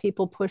saw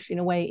people pushing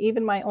away.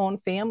 Even my own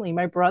family,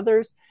 my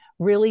brothers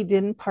really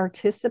didn't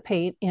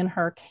participate in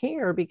her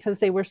care because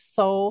they were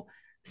so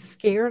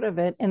scared of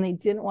it, and they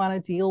didn't want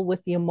to deal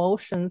with the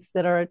emotions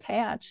that are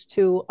attached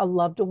to a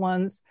loved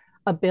one's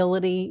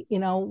ability,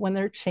 when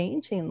they're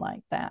changing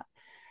like that.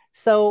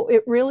 So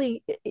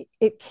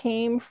it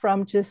came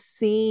from just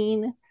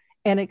seeing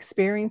and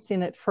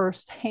experiencing it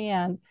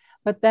firsthand.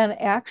 But then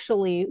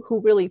actually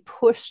who really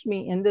pushed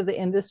me into the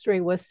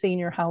industry was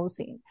senior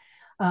housing.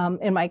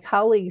 And my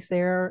colleagues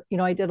there,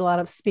 I did a lot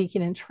of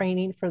speaking and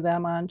training for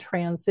them on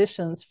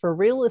transitions for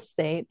real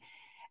estate.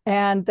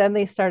 And then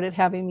they started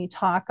having me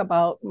talk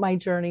about my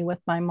journey with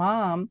my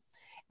mom.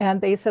 And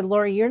they said,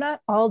 Lori, you're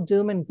not all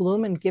doom and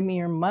gloom and give me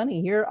your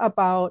money. You're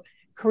about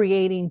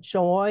creating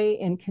joy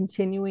and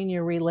continuing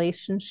your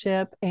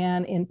relationship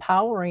and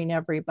empowering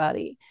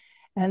everybody.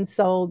 And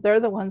so they're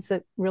the ones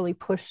that really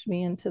pushed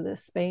me into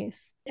this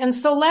space. And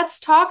so let's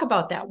talk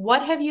about that.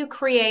 What have you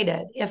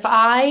created? If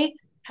I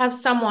have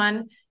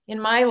someone in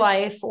my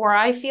life, or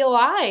I feel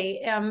I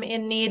am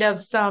in need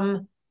of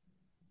some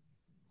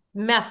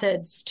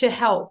methods to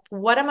help,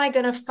 what am I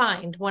going to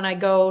find when I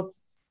go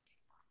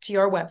to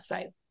your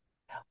website?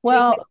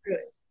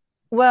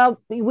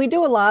 Well, we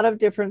do a lot of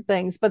different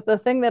things, but the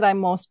thing that I'm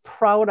most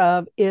proud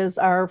of is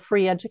our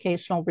free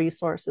educational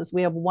resources.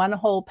 We have one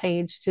whole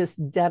page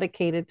just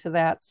dedicated to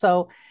that.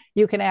 So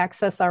you can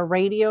access our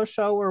radio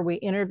show where we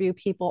interview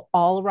people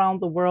all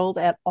around the world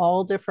at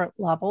all different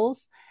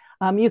levels.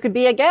 You could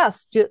be a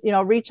guest,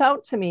 reach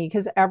out to me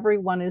because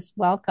everyone is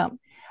welcome.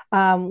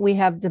 We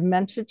have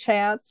dementia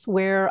chats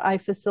where I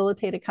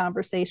facilitate a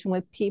conversation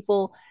with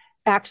people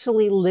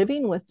actually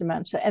living with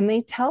dementia, and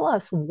they tell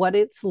us what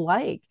it's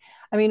like.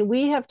 I mean,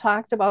 we have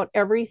talked about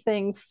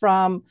everything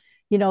from,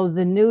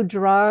 the new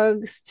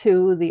drugs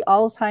to the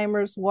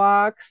Alzheimer's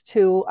walks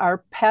to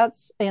our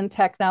pets and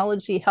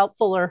technology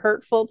helpful or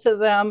hurtful to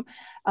them,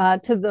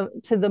 to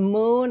the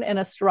moon and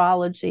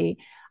astrology,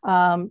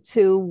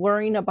 to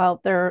worrying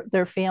about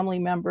their family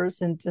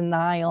members in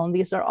denial. And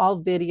these are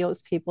all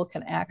videos people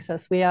can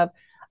access. We have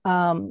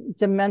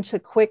dementia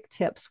quick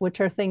tips,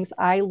 which are things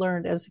I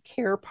learned as a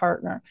care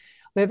partner.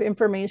 We have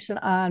information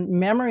on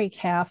memory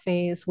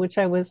cafes, which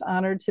I was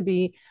honored to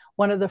be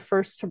one of the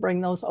first to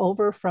bring those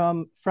over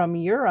from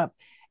Europe.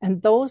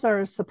 And those are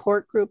a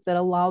support group that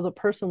allow the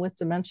person with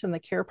dementia and the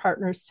care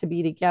partners to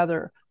be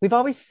together. We've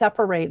always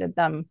separated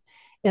them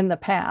in the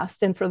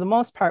past. And for the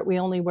most part, we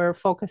only were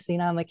focusing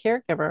on the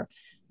caregiver,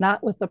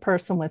 not with the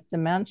person with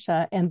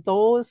dementia. And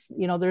those,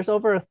 there's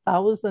over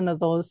 1,000 of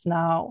those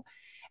now.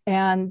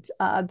 And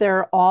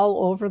they're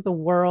all over the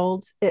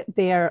world.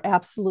 They are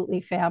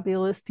absolutely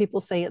fabulous.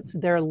 People say it's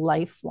their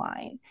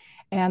lifeline.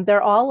 And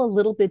they're all a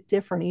little bit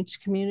different.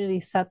 Each community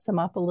sets them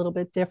up a little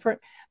bit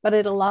different, but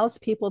it allows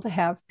people to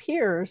have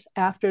peers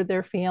after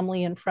their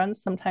family and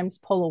friends sometimes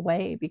pull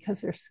away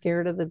because they're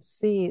scared of the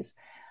disease.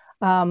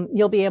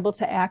 You'll be able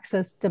to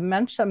access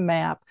Dementia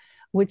Map,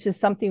 which is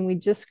something we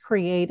just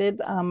created.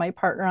 My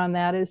partner on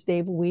that is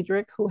Dave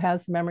Wiedrick, who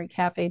has Memory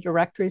Cafe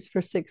directories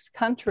for 6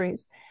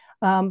 countries.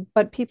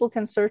 But people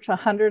can search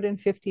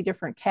 150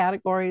 different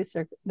categories.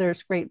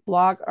 There's great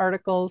blog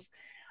articles.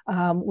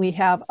 We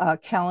have a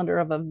calendar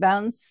of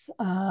events.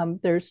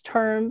 There's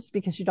terms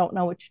because you don't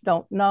know what you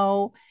don't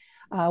know.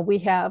 We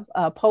have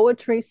a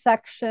poetry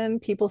section.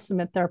 People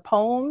submit their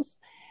poems,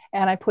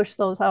 and I push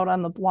those out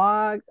on the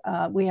blog.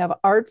 We have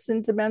Arts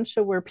in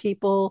Dementia, where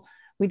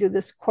we do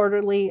this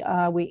quarterly.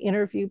 We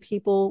interview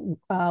people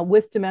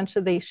with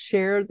dementia. They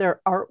share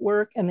their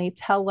artwork, and they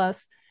tell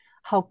us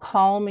how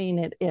calming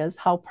it is,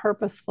 how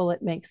purposeful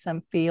it makes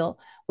them feel,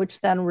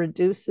 which then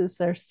reduces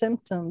their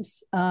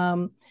symptoms.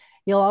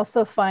 You'll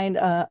also find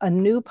a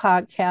new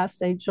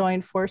podcast. I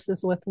joined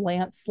forces with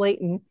Lance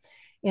Slayton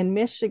in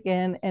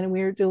Michigan, and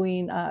we're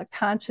doing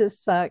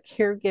conscious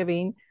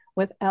caregiving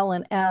with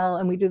L&L,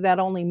 and we do that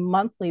only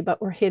monthly, but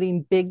we're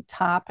hitting big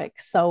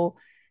topics. So,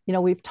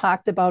 we've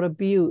talked about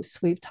abuse.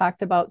 We've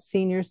talked about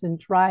seniors and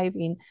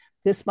driving.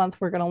 This month,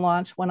 we're going to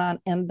launch one on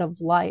end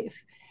of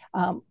life.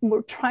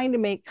 We're trying to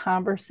make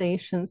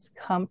conversations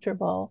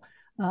comfortable.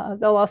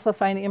 They'll also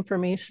find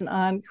information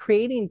on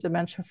creating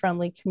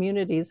dementia-friendly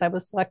communities. I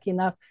was lucky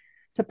enough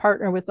to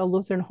partner with the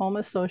Lutheran Home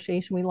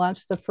Association. We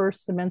launched the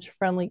first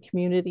dementia-friendly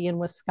community in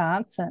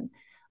Wisconsin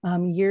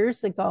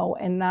years ago.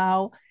 And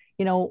now,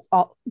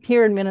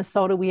 here in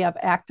Minnesota, we have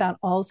Act on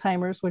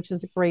Alzheimer's, which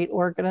is a great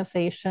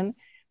organization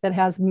that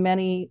has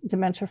many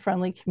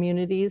dementia-friendly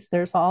communities.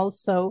 There's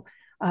also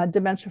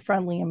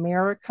Dementia-Friendly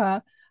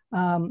America.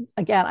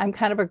 Again, I'm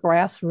kind of a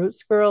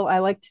grassroots girl. I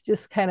like to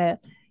just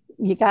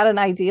you got an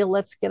idea,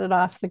 let's get it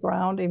off the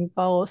ground and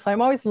go. So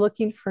I'm always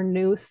looking for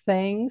new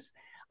things.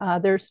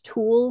 There's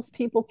tools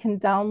people can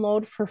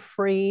download for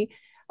free.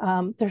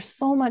 There's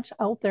so much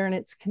out there, and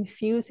it's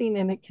confusing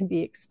and it can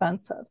be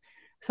expensive.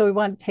 So we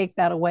want to take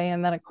that away.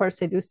 And then, of course,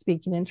 they do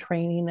speaking and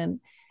training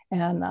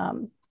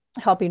and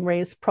helping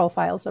raise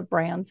profiles of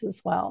brands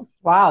as well.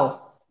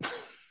 Wow.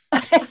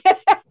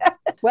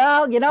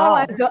 Well,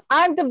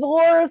 I'm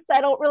divorced.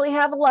 I don't really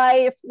have a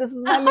life. This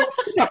is my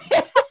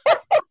mission.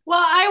 Well,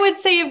 I would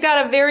say you've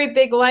got a very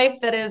big life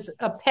that is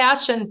a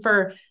passion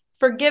for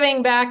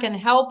giving back and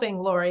helping,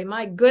 Lori.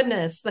 My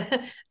goodness.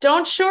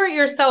 Don't short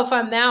yourself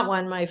on that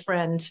one, my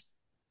friend.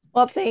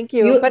 Well, thank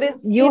you. But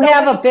you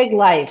have a big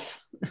life.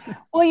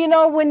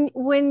 Well,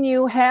 when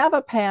you have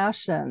a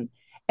passion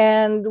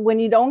and when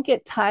you don't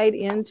get tied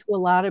into a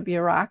lot of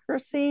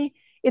bureaucracy,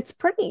 it's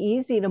pretty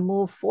easy to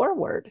move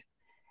forward.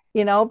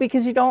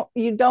 Because you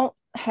don't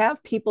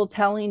have people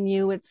telling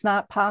you it's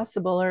not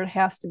possible or it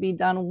has to be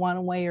done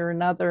one way or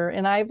another.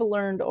 And I've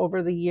learned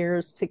over the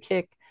years to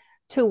kick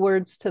two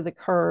words to the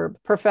curb: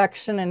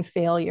 perfection and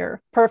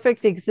failure.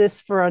 Perfect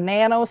exists for a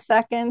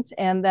nanosecond,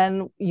 and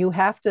then you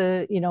have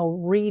to,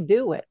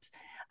 redo it.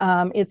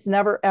 It's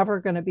never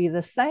ever going to be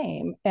the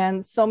same.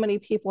 And so many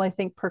people, I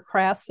think,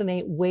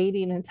 procrastinate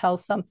waiting until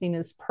something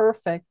is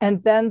perfect,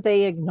 and then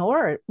they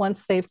ignore it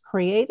once they've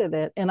created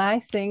it. And I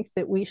think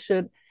that we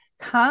should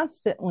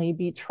constantly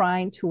be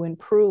trying to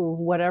improve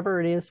whatever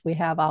it is we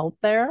have out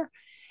there.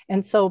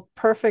 And so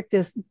perfect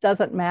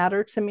doesn't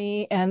matter to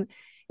me. And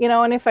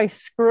if I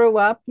screw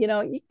up,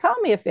 you call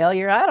me a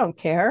failure. I don't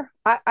care.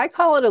 I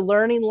call it a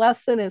learning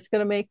lesson. It's going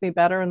to make me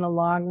better in the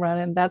long run.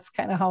 And that's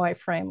kind of how I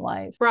frame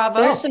life.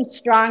 Bravo. There's some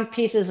strong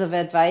pieces of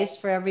advice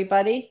for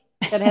everybody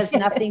that has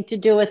nothing to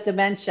do with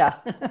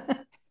dementia.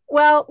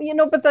 Well,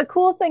 but the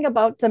cool thing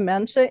about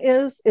dementia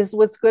is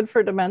what's good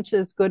for dementia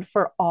is good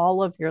for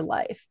all of your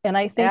life. And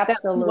I think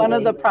that's one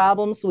of the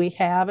problems we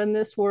have in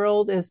this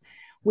world is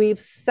we've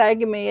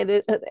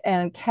segmented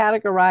and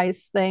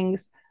categorized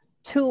things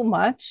too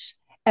much.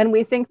 And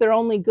we think they're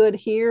only good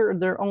here, or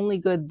they're only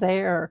good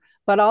there.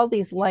 But all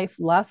these life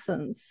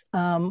lessons,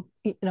 are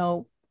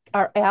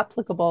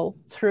applicable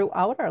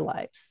throughout our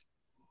lives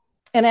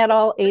and at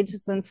all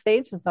ages and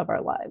stages of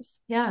our lives.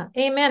 Yeah.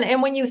 Amen.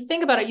 And when you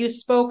think about it, you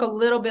spoke a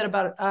little bit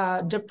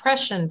about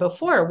depression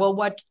before. Well,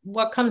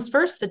 what comes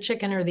first, the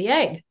chicken or the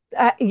egg?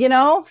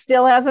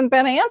 Still hasn't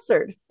been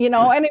answered, and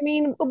I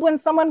mean, when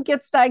someone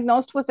gets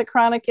diagnosed with a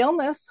chronic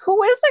illness,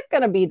 who isn't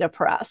going to be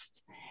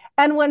depressed?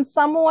 And when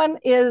someone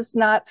is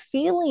not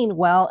feeling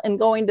well and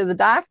going to the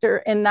doctor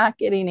and not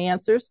getting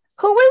answers,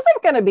 who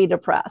isn't going to be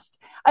depressed?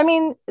 I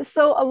mean,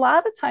 so a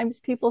lot of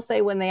times people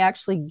say when they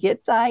actually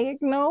get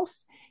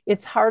diagnosed,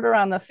 it's harder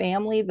on the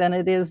family than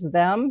it is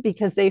them,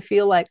 because they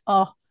feel like,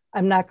 oh,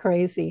 I'm not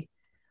crazy.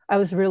 I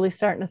was really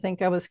starting to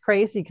think I was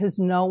crazy because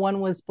no one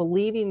was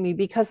believing me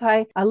because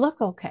I look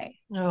okay.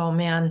 Oh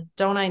man,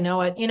 don't I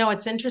know it?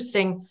 It's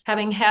interesting,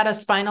 having had a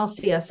spinal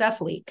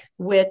CSF leak,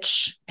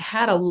 which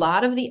had a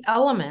lot of the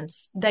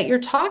elements that you're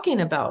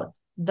talking about,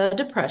 the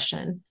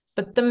depression,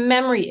 but the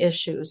memory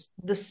issues,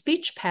 the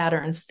speech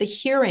patterns, the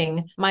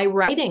hearing, my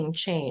writing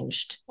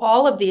changed,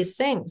 all of these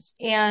things,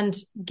 and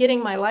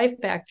getting my life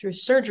back through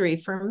surgery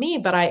for me.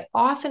 But I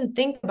often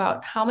think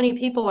about how many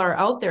people are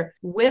out there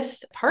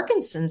with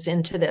Parkinson's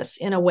into this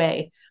in a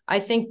way. I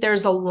think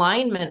there's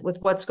alignment with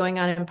what's going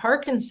on in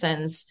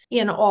Parkinson's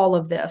in all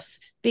of this,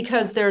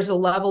 because there's a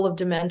level of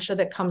dementia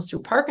that comes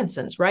through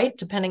Parkinson's, right?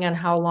 Depending on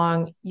how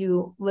long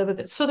you live with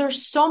it. So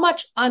there's so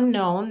much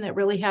unknown that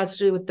really has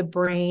to do with the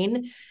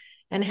brain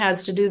and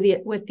has to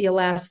do with the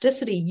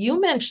elasticity.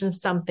 You mentioned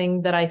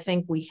something that I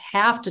think we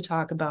have to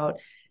talk about,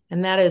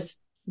 and that is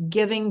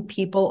giving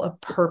people a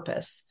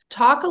purpose.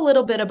 Talk a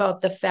little bit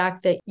about the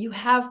fact that you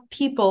have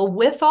people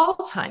with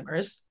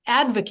Alzheimer's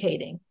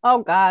advocating.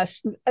 Oh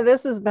gosh,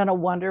 this has been a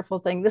wonderful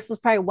thing. This was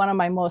probably one of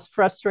my most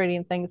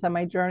frustrating things on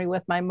my journey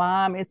with my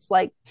mom. It's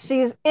like,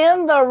 she's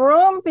in the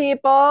room,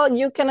 people.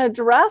 You can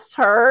address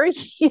her.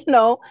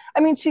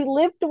 I mean, she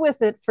lived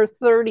with it for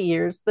 30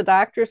 years. The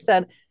doctor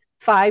said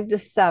 5 to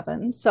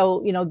 7.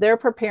 So, they're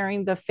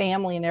preparing the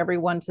family and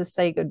everyone to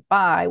say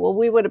goodbye. Well,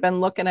 we would have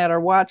been looking at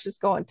our watches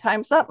going,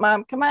 time's up,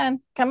 mom, come on,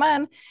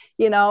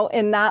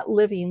 and not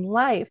living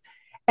life.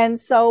 And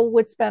so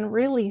what's been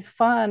really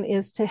fun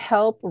is to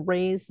help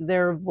raise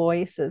their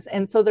voices.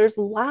 And so there's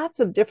lots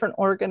of different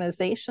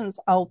organizations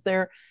out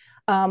there.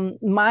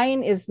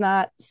 Mine is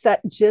not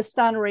set just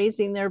on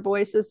raising their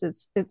voices.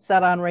 It's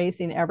set on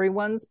raising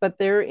everyone's, but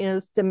there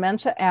is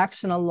Dementia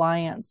Action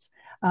Alliance.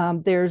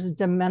 There's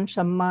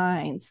Dementia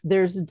Minds,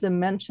 there's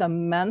Dementia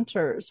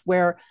Mentors,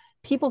 where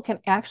people can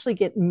actually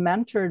get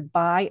mentored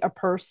by a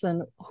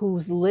person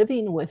who's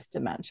living with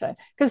dementia,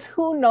 because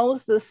who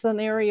knows the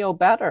scenario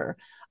better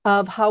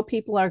of how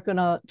people are going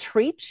to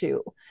treat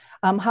you,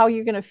 how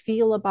you're going to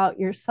feel about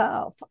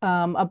yourself,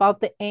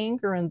 about the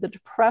anger and the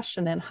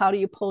depression, and how do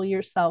you pull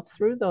yourself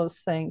through those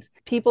things.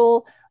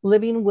 People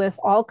living with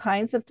all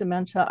kinds of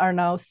dementia are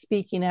now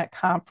speaking at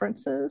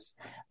conferences.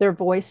 Their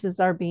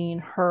voices are being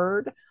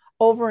heard.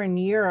 Over in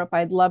Europe,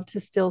 I'd love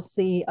to still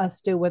see us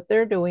do what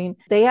they're doing.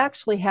 They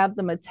actually have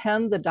them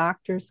attend the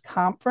doctors'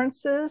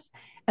 conferences,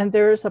 and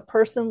there's a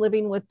person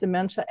living with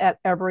dementia at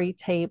every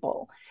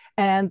table.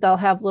 And they'll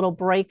have little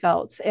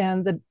breakouts,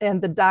 and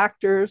the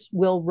doctors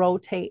will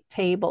rotate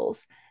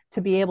tables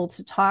to be able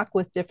to talk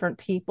with different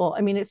people. I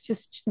mean, it's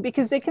just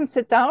because they can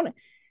sit down.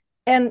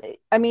 And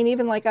I mean,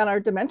 even like on our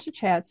dementia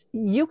chats,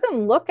 you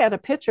can look at a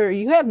picture,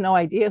 you have no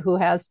idea who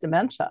has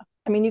dementia.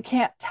 I mean, you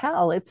can't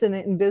tell. It's an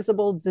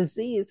invisible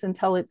disease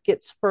until it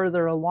gets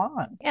further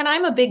along. And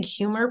I'm a big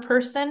humor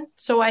person.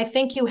 So I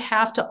think you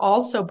have to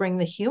also bring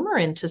the humor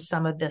into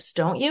some of this,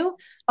 don't you?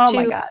 Oh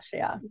my gosh,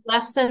 yeah.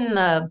 Lessen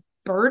the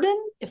burden,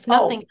 if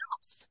nothing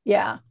else.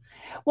 Yeah.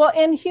 Well,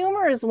 and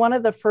humor is one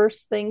of the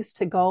first things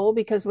to go,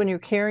 because when you're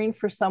caring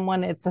for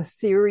someone, it's a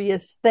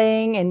serious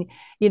thing, and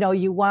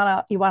you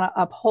want to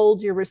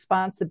uphold your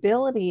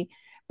responsibility.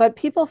 But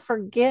people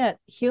forget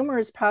humor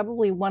is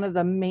probably one of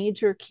the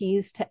major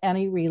keys to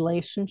any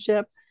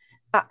relationship.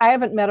 I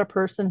haven't met a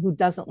person who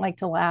doesn't like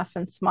to laugh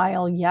and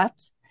smile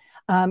yet.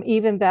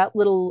 Even that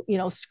little,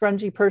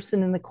 scrungy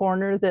person in the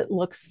corner that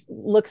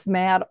looks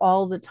mad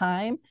all the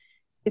time,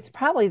 it's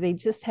probably they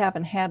just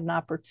haven't had an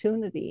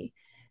opportunity.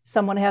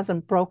 Someone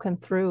hasn't broken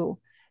through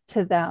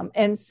to them.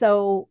 And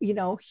so,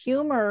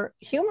 humor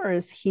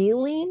is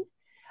healing.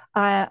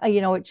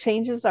 It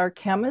changes our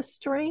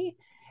chemistry.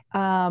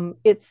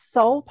 It's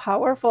so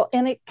powerful,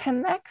 and it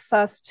connects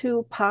us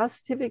to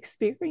positive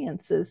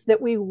experiences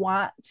that we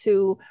want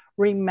to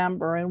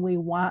remember and we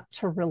want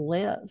to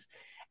relive.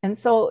 And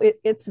so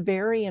it's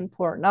very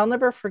important. I'll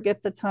never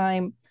forget the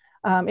time,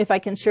 if I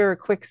can share a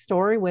quick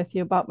story with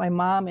you about my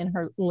mom in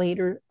her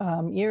later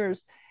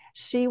years.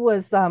 She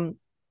was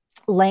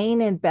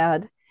laying in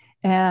bed,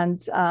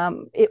 and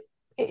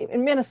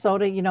in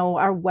Minnesota,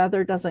 our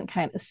weather doesn't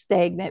kind of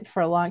stagnate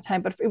for a long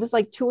time, but it was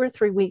like 2 or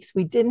 3 weeks.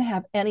 We didn't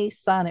have any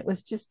sun. It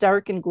was just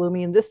dark and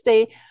gloomy. And this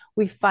day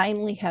we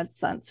finally had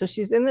sun. So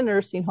she's in the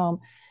nursing home.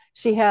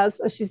 She's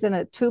in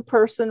a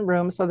 2-person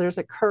room. So there's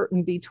a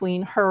curtain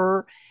between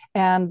her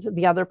and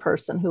the other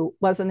person who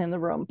wasn't in the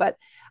room. But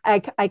I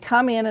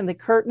come in and the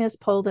curtain is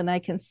pulled, and I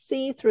can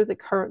see through the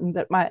curtain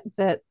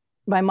that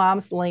my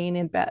mom's laying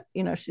in bed.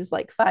 She's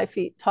like 5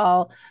 feet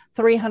tall,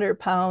 300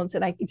 pounds.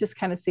 And I just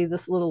kind of see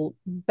this little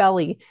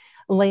belly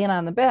laying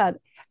on the bed.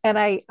 And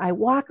I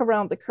walk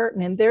around the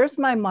curtain, and there's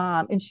my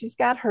mom, and she's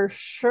got her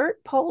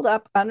shirt pulled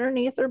up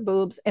underneath her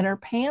boobs and her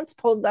pants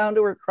pulled down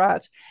to her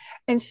crotch.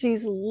 And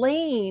she's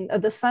laying,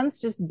 the sun's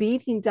just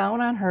beating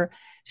down on her.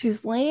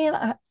 She's laying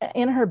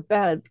in her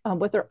bed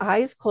with her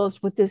eyes closed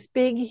with this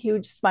big,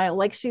 huge smile,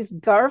 like she's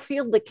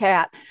Garfield the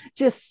cat,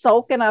 just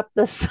soaking up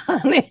the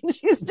sun. And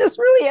she's just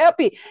really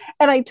happy.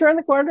 And I turn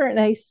the corner and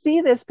I see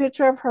this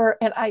picture of her,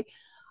 and I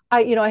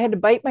had to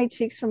bite my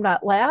cheeks from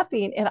not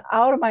laughing. And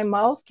out of my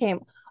mouth came,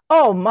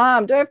 "Oh,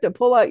 Mom, do I have to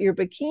pull out your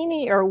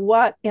bikini or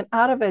what?" And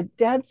out of a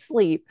dead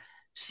sleep,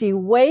 she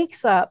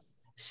wakes up.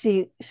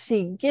 She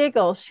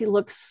giggles. She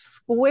looks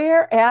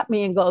square at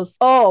me and goes,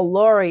 "Oh,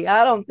 Lori,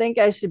 I don't think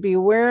I should be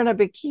wearing a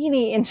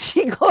bikini." And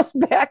she goes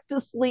back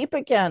to sleep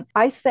again.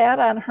 I sat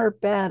on her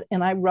bed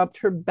and I rubbed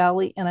her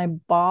belly and I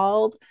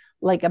bawled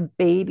like a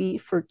baby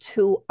for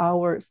 2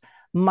 hours.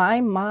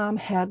 My mom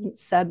hadn't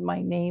said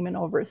my name in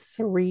over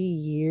 3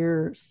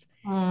 years.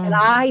 And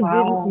I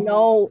didn't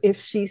know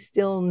if she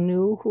still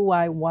knew who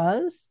I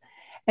was.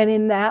 And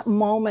in that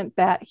moment,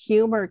 that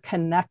humor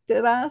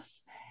connected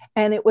us.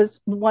 And it was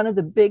one of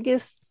the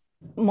biggest,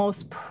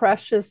 most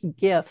precious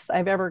gifts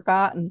I've ever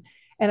gotten.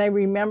 And I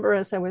remember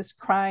as I was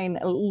crying,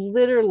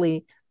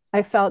 literally,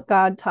 I felt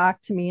God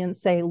talk to me and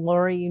say,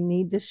 "Lori, you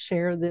need to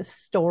share this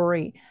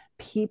story.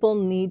 People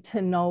need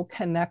to know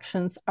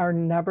connections are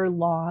never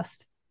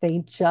lost.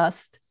 They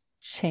just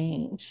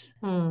change.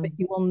 But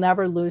you will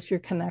never lose your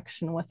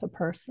connection with a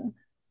person."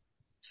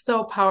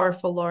 So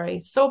powerful, Lori.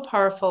 So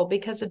powerful,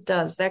 because it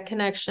does. That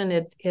connection,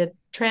 it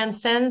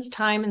transcends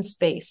time and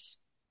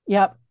space.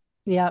 Yep.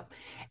 Yep.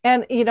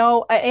 And, and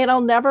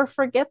I'll never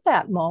forget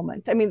that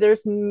moment. I mean,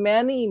 there's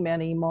many,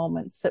 many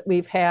moments that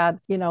we've had,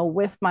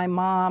 with my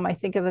mom. I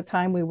think of the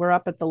time we were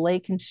up at the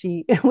lake and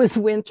it was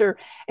winter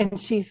and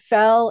she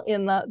fell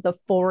in the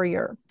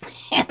foyer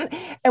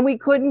and we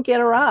couldn't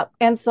get her up.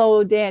 And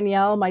so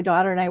Danielle, my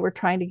daughter, and I were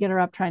trying to get her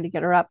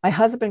up. My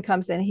husband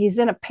comes in, he's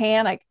in a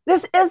panic.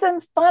 "This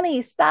isn't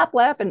funny. Stop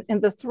laughing."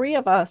 And the three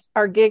of us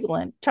are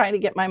giggling, trying to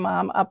get my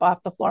mom up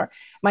off the floor.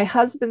 My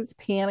husband's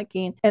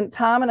panicking, and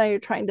Tom and I are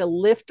trying to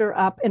lift her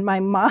up. And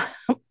my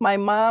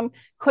mom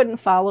couldn't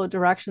follow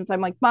directions. I'm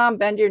like, "Mom,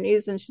 bend your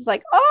knees." And she's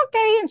like,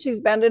 "Okay." And she's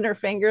bending her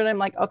finger. And I'm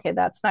like, "Okay,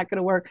 that's not going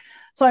to work."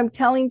 So I'm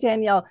telling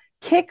Danielle,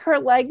 kick her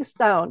legs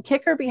down,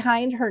 kick her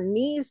behind her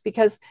knees,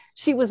 because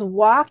she was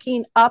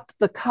walking up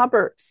the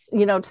cupboards,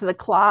 to the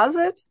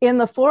closet in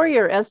the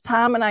foyer as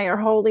Tom and I are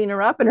holding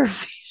her up, and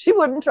she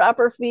wouldn't drop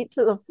her feet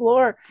to the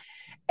floor.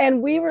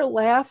 And we were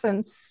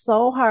laughing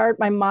so hard.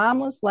 My mom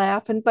was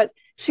laughing, but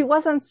she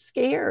wasn't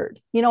scared.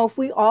 If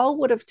we all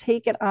would have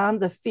taken on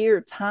the fear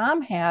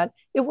Tom had,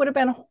 it would have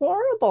been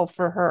horrible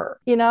for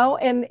her,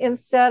 and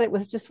instead it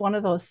was just one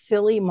of those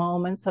silly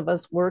moments of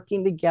us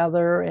working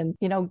together and,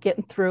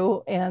 getting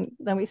through. And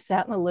then we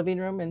sat in the living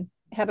room and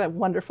had a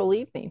wonderful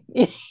evening,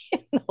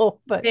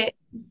 but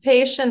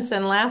patience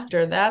and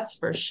laughter, that's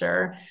for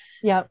sure.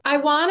 Yeah. I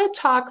want to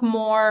talk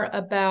more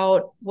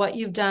about what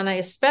you've done. I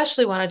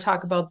especially want to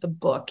talk about the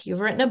book.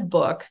 You've written a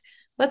book.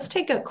 Let's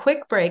take a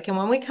quick break. And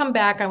when we come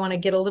back, I want to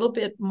get a little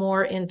bit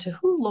more into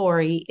who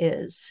Lori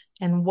is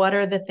and what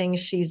are the things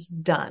she's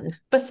done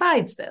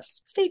besides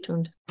this. Stay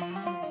tuned.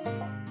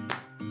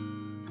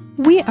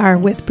 We are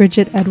with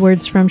Bridget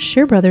Edwards from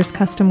Shear Brothers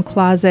Custom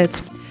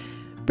Closets.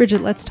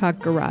 Bridget, let's talk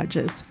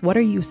garages. What are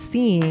you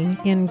seeing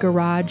in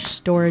garage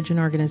storage and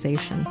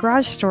organization?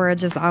 Garage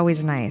storage is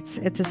always nice.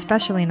 It's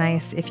especially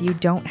nice if you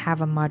don't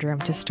have a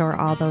mudroom to store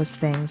all those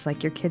things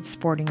like your kids'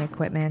 sporting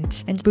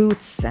equipment and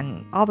boots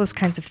and all those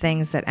kinds of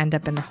things that end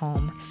up in the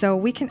home. So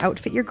we can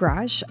outfit your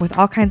garage with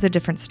all kinds of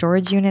different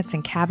storage units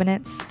and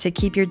cabinets to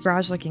keep your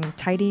garage looking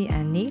tidy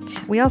and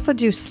neat. We also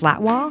do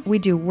slat wall. We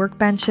do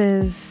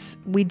workbenches.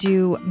 We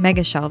do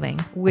mega shelving,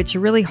 which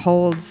really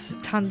holds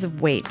tons of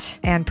weight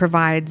and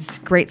provides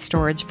great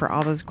storage for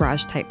all those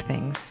garage type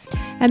things.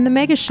 And the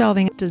mega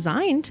shelving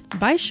designed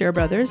by Share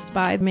Brothers,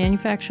 by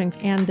manufacturing,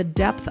 and the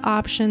depth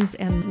options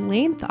and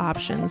length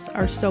options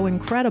are so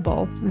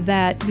incredible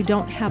that you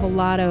don't have a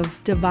lot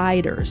of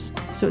dividers.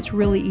 So it's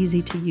really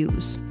easy to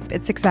use.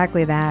 It's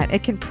exactly that.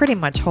 It can pretty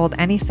much hold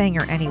anything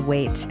or any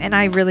weight. And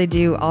I really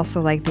do also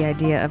like the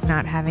idea of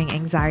not having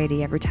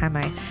anxiety every time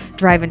I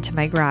drive into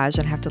my garage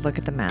and have to look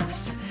at the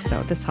mess.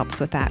 So this helps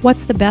with that.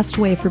 What's the best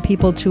way for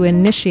people to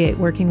initiate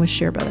working with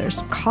Share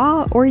Brothers?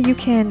 Call, or you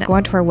can go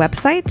onto our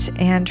website,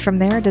 and from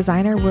there a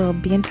designer will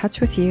be in touch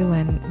with you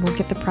and we'll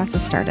get the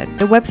process started.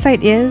 The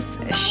website is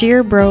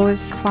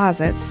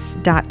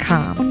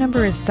shearbrosclosets.com. Phone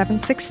number is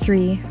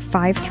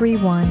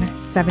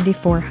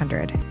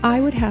 763-531-7400.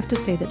 I would have to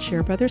say that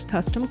Share Brothers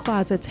Custom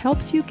Closets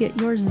helps you get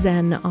your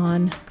zen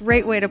on.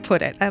 Great way to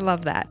put it. I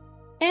love that.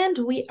 And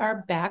we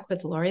are back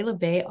with Lori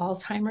LeBay,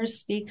 Alzheimer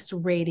Speaks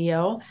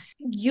Radio.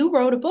 You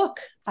wrote a book.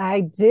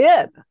 I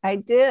did.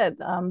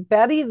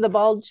 Betty the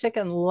Bald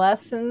Chicken,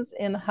 Lessons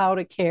in How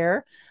to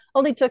Care.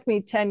 Only took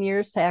me 10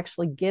 years to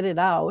actually get it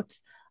out.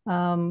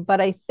 But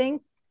I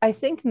think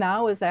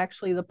now is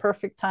actually the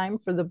perfect time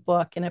for the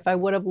book. And if I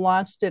would have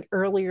launched it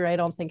earlier, I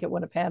don't think it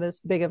would have had as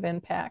big of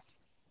impact.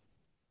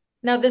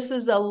 Now, this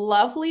is a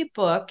lovely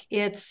book.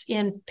 It's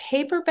in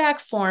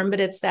paperback form, but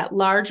it's that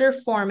larger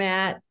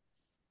format.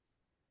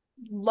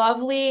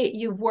 Lovely.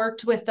 You've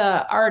worked with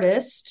the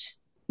artist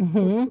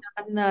on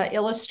the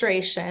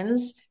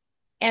illustrations.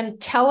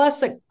 And tell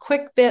us a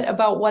quick bit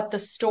about what the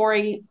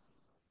story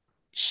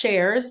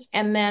shares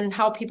and then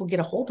how people get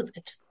a hold of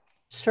it.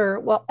 Sure.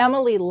 Well,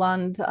 Emily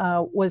Lund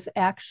was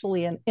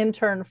actually an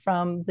intern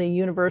from the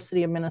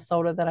University of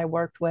Minnesota that I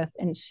worked with,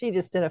 and she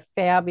just did a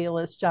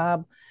fabulous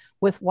job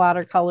with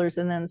watercolors.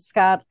 And then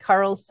Scott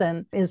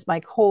Carlson is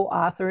my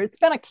co-author. It's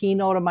been a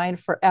keynote of mine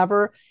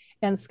forever.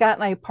 And Scott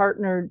and I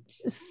partnered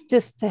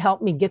just to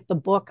help me get the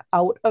book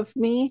out of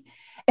me.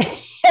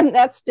 And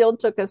that still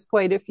took us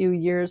quite a few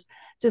years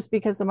just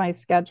because of my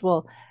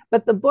schedule.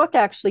 But the book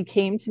actually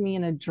came to me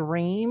in a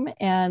dream.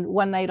 And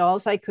one night, all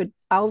I could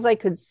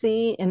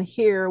see and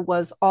hear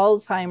was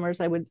Alzheimer's.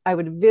 I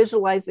would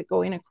visualize it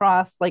going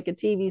across like a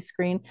TV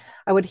screen.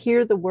 I would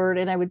hear the word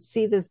and I would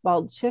see this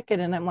bald chicken.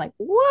 And I'm like,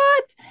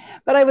 what?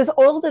 But I was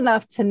old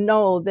enough to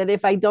know that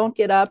if I don't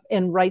get up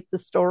and write the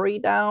story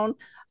down,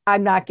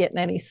 I'm not getting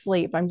any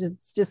sleep. I'm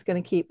just going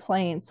to keep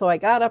playing. So I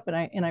got up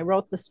and I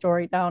wrote the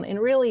story down.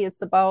 And really,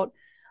 it's about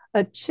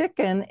a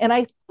chicken. And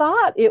I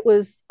thought it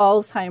was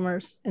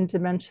Alzheimer's and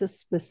dementia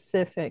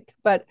specific,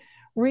 but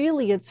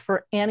really, it's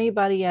for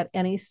anybody at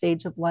any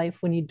stage of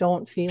life when you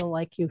don't feel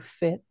like you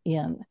fit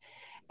in.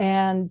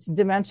 And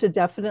dementia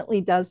definitely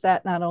does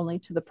that, not only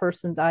to the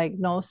person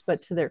diagnosed,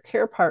 but to their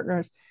care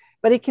partners.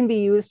 But it can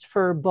be used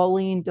for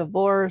bullying,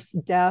 divorce,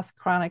 death,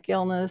 chronic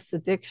illness,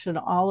 addiction,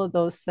 all of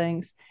those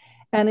things.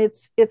 And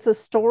it's a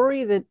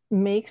story that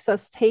makes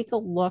us take a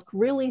look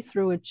really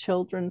through a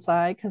children's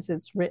eye, because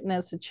it's written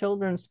as a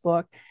children's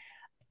book,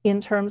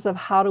 in terms of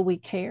how do we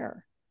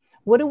care?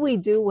 What do we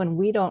do when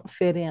we don't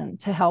fit in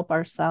to help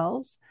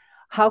ourselves?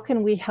 How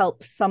can we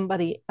help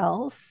somebody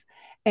else?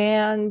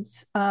 And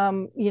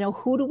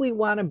who do we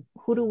want to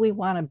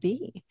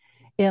be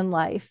in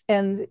life?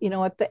 And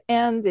at the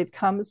end, it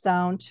comes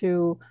down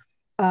to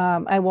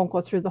I won't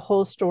go through the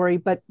whole story,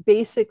 but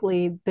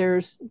basically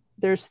there's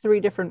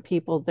three different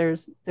people.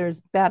 There's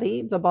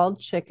Betty, the bald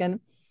chicken,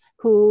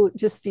 who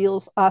just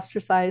feels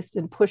ostracized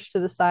and pushed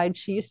to the side.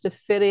 She used to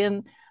fit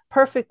in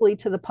perfectly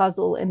to the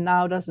puzzle and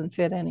now doesn't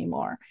fit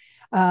anymore.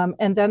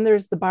 And then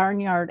there's the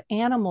barnyard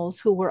animals,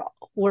 who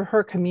were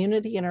her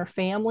community and her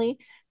family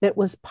that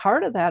was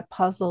part of that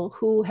puzzle,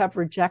 who have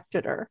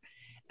rejected her.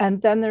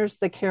 And then there's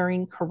the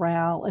caring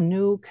corral, a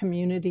new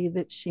community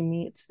that she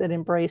meets that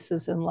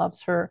embraces and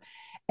loves her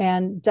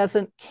and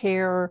doesn't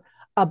care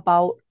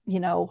about,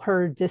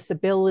 her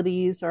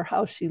disabilities or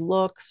how she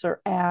looks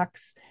or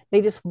acts.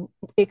 They just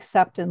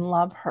accept and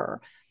love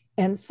her.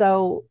 And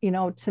so,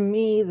 to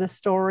me, the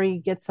story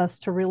gets us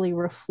to really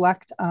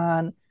reflect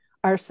on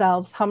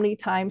ourselves. How many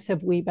times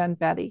have we been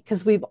Betty?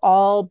 Because we've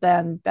all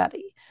been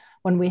Betty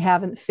when we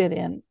haven't fit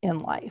in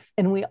life.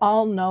 And we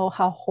all know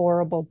how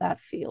horrible that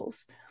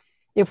feels.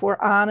 If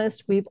we're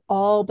honest, we've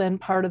all been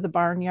part of the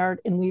barnyard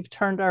and we've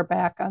turned our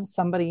back on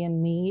somebody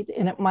in need.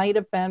 And it might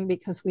have been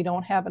because we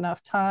don't have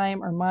enough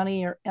time or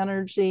money or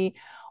energy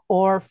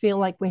or feel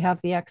like we have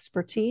the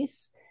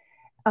expertise.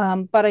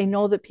 But I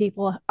know that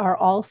people are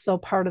also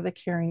part of the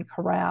caring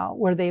corral,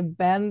 where they've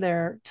been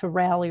there to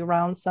rally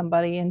around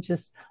somebody and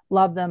just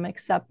love them,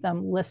 accept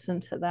them,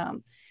 listen to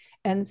them.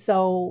 And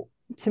so,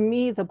 to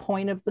me, the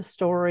point of the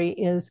story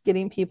is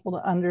getting people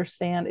to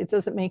understand it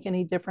doesn't make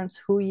any difference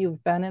who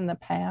you've been in the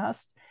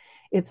past.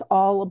 It's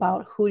all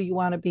about who do you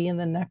want to be in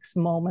the next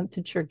moment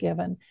that you're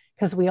given,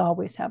 because we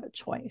always have a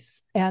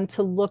choice. And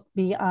to look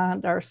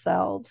beyond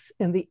ourselves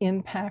and the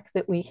impact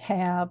that we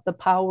have, the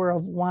power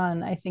of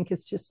one, I think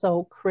is just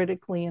so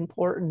critically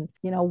important.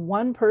 You know,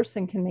 one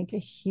person can make a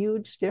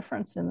huge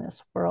difference in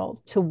this world,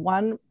 to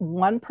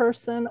one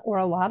person or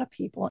a lot of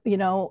people. You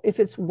know, if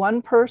it's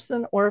one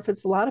person or if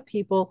it's a lot of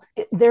people,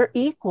 they're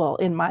equal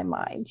in my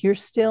mind. You're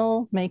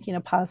still making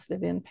a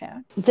positive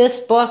impact. This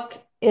book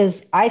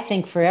is, I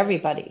think, for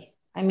everybody.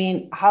 I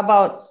mean, how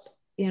about,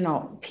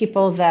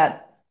 people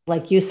that,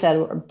 like you said,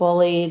 were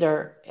bullied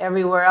or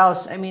everywhere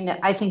else? I mean,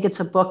 I think it's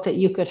a book that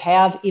you could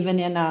have even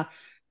in a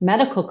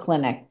medical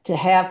clinic to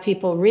have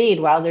people read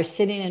while they're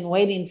sitting and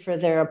waiting for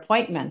their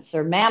appointments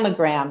or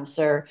mammograms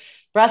or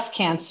breast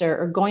cancer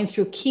or going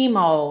through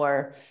chemo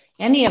or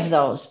any of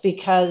those,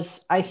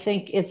 because I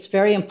think it's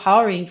very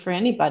empowering for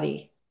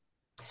anybody.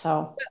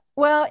 So,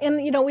 well,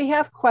 and we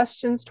have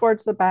questions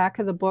towards the back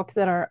of the book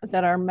that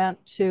are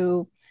meant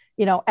to,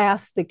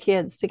 ask the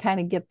kids to kind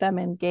of get them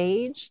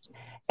engaged.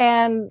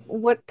 And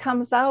what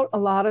comes out a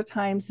lot of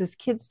times is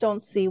kids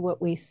don't see what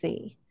we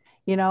see.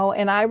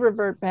 And I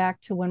revert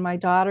back to when my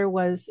daughter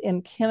was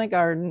in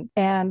kindergarten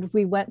and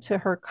we went to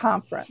her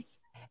conference,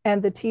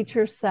 and the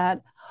teacher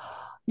said,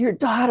 "Your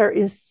daughter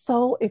is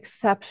so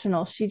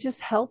exceptional. She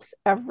just helps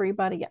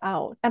everybody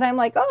out." And I'm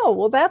like, "Oh,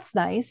 well, that's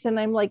nice." And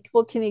I'm like,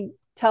 "Well, can you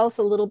tell us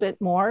a little bit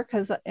more?"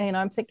 Because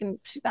I'm thinking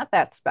she's not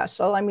that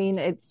special. I mean,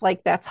 it's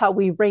like that's how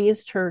we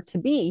raised her to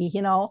be.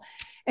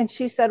 And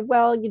she said,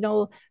 "Well,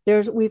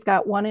 we've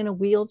got one in a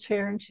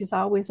wheelchair, and she's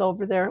always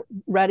over there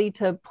ready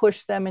to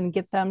push them and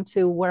get them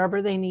to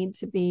wherever they need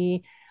to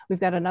be. We've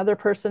got another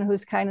person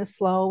who's kind of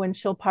slow, and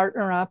she'll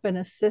partner up and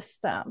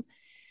assist them."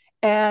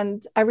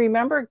 And I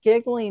remember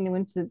giggling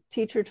when the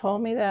teacher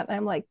told me that. And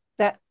I'm like,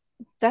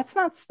 that's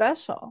not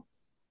special.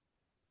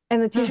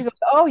 And the teacher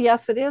goes, "Oh,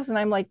 yes, it is." And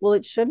I'm like, "Well,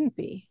 it shouldn't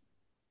be."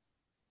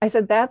 I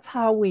said, "That's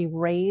how we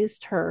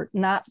raised her,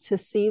 not to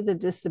see the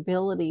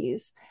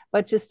disabilities,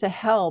 but just to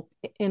help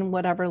in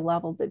whatever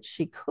level that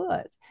she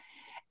could."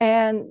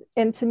 And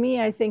to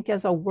me, I think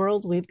as a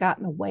world, we've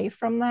gotten away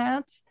from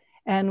that,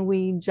 and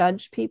we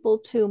judge people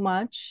too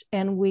much,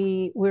 and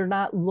we're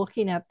not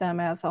looking at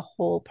them as a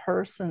whole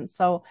person.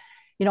 So,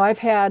 I've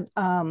had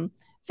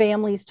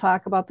families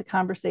talk about the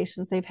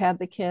conversations they've had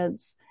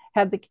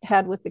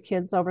with the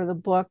kids over the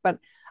book. But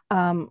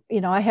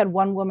I had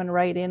one woman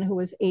write in who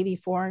was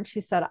 84, and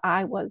she said,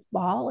 "I was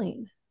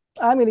bawling."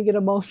 I'm going to get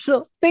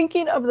emotional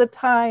thinking of the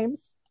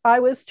times I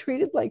was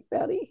treated like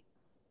Betty.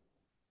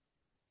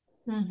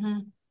 Mm-hmm.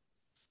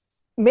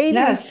 Made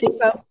me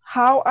think of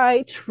how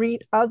I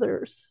treat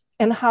others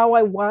and how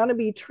I want to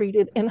be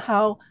treated, and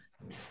how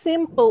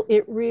simple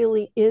it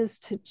really is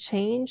to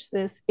change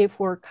this if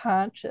we're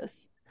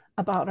conscious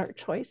about our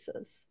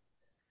choices.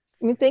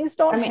 I mean, things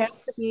don't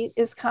have to be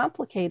as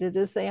complicated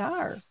as they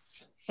are.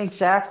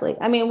 Exactly.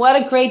 I mean, what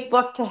a great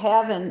book to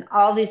have in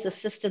all these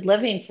assisted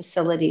living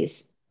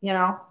facilities.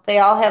 They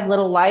all have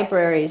little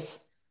libraries.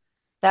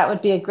 That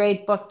would be a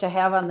great book to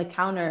have on the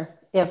counter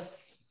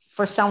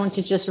for someone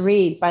to just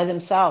read by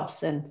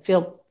themselves and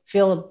feel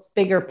a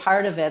bigger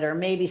part of it, or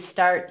maybe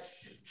start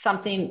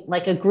something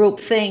like a group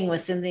thing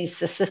within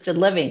these assisted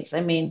livings.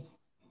 I mean,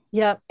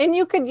 yeah. And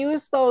you could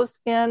use those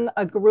in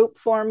a group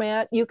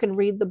format. You can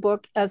read the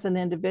book as an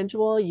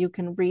individual. You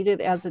can read it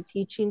as a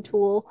teaching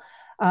tool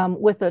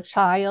with a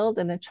child,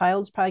 and a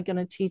child's probably going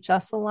to teach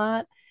us a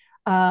lot.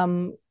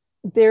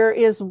 There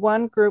is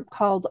one group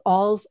called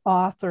All's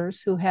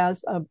Authors who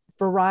has a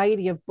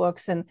variety of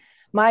books, and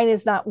mine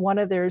is not one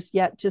of theirs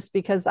yet, just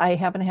because I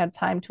haven't had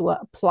time to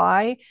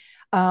apply.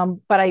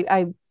 But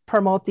I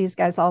promote these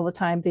guys all the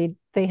time.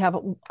 They have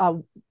a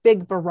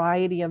big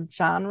variety of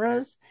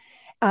genres.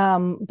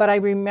 But I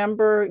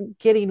remember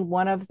getting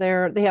one of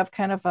they have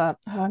kind of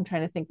I'm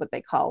trying to think what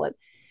they call it.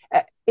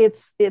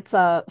 It's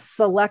a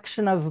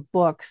selection of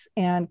books,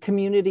 and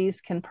communities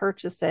can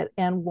purchase it.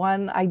 And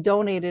I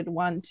donated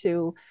one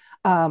to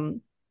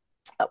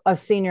a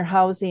senior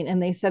housing,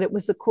 and they said it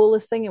was the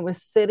coolest thing. It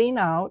was sitting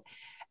out,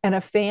 and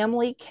a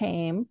family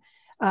came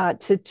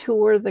to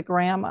tour the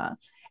grandma.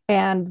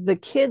 And the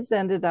kids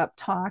ended up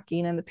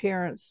talking, and the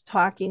parents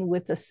talking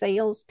with the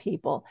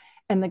salespeople.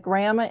 And the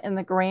grandma and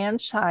the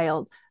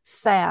grandchild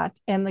sat,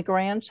 and the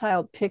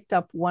grandchild picked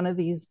up one of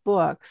these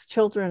books,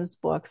 children's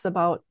books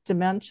about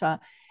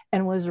dementia,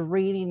 and was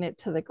reading it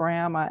to the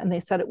grandma. And they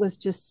said it was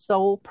just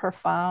so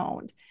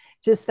profound,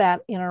 just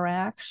that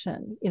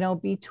interaction,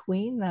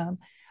 between them.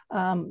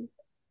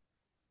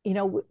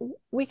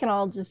 We can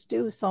all just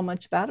do so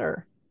much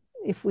better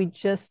if we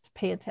just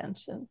pay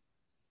attention.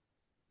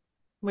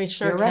 We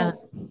sure can.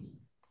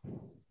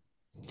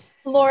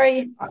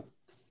 Lori,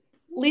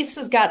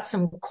 Lisa's got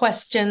some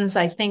questions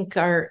I think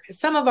are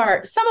some of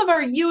our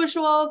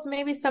usuals,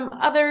 maybe some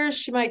others.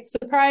 She might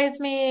surprise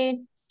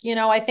me.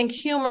 I think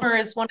humor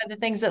is one of the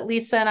things that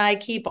Lisa and I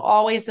keep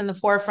always in the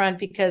forefront,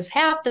 because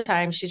half the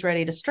time she's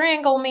ready to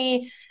strangle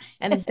me.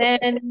 And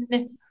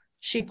then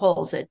she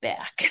pulls it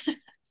back.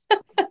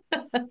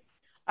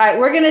 All right,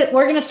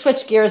 we're gonna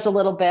switch gears a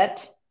little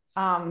bit,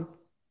 um,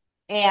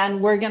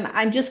 and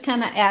I'm just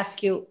gonna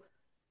ask you,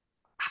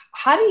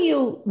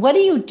 what do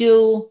you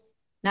do,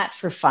 not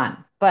for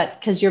fun, but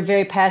because you're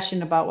very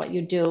passionate about what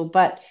you do,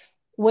 but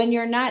when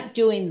you're not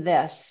doing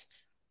this,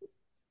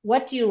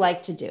 what do you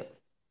like to do?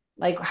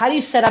 Like, how do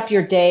you set up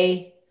your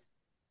day?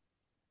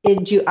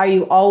 Are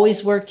you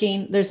always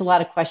working? There's a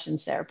lot of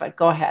questions there, but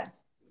go ahead.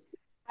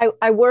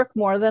 I work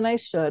more than I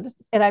should,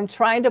 and I'm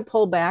trying to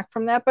pull back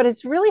from that, but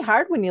it's really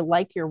hard when you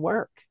like your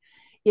work,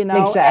 you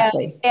know.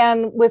 Exactly.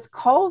 And with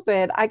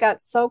COVID, I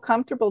got so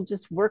comfortable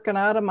just working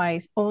out of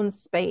my own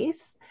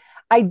space.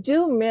 I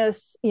do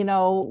miss,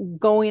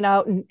 going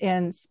out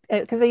and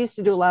because I used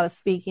to do a lot of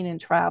speaking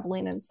and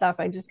traveling and stuff.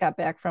 I just got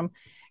back from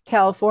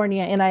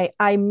California, and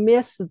I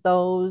miss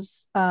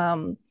those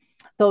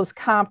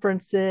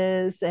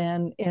conferences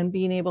and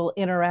being able to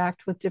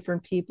interact with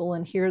different people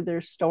and hear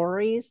their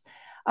stories.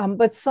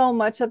 But so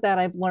much of that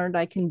I've learned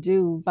I can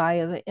do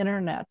via the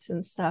internet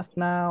and stuff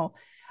now.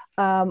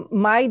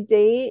 My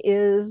day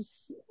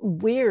is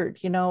weird,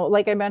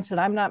 like I mentioned,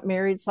 I'm not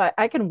married, so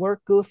I can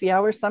work goofy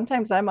hours.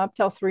 Sometimes I'm up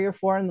till 3 or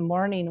 4 in the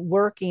morning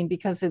working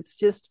because it's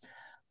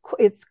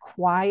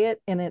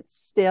quiet and it's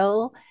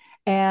still,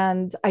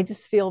 and I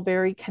just feel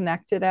very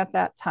connected at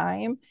that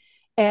time.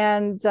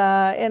 And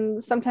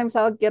sometimes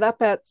I'll get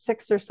up at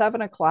 6 or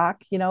 7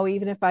 o'clock,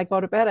 even if I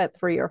go to bed at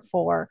 3 or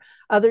 4.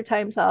 Other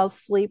times I'll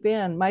sleep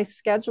in. My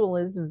schedule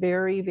is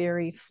very,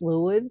 very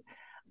fluid.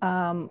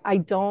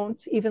 I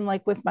don't even,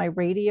 like with my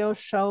radio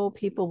show,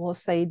 people will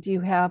say, "Do you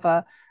have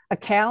a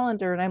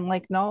calendar?" And I'm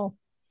like, "No,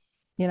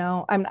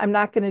 I'm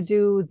not going to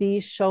do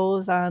these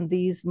shows on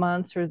these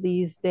months or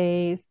these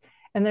days."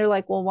 And they're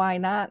like, "Well, why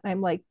not?" And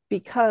I'm like,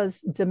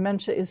 "Because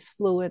dementia is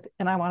fluid,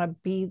 and I want to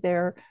be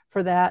there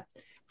for that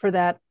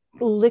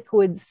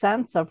liquid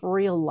sense of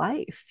real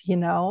life.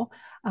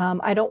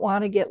 I don't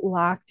want to get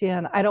locked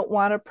in. I don't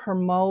want to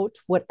promote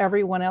what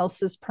everyone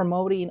else is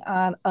promoting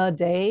on a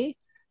day,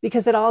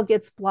 because it all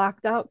gets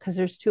blocked out because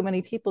there's too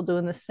many people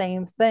doing the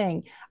same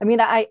thing. I mean,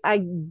 I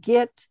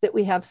get that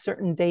we have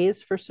certain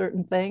days for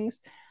certain things,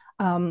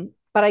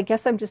 but I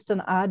guess I'm just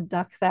an odd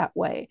duck that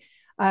way.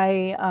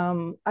 I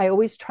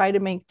always try to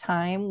make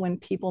time when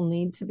people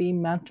need to be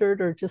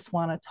mentored or just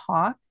want to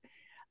talk.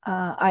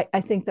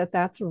 I think that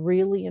that's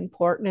really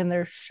important, and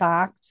they're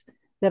shocked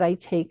that I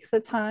take the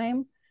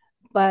time.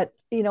 But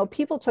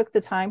people took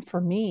the time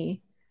for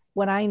me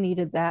when I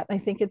needed that. I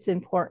think it's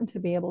important to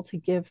be able to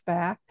give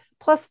back.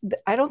 Plus,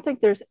 I don't think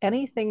there's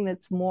anything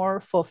that's more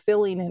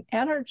fulfilling and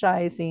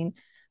energizing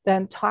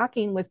than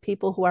talking with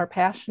people who are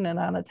passionate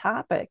on a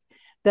topic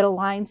that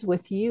aligns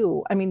with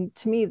you. I mean,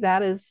 to me,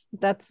 that's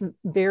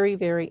very,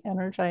 very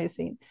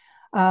energizing.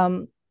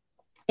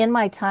 In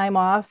my time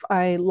off,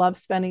 I love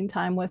spending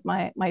time with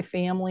my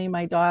family,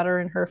 my daughter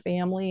and her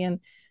family, and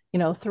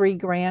 3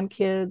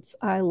 grandkids.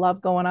 I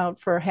love going out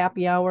for a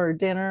happy hour or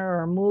dinner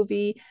or a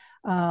movie.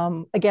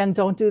 Again,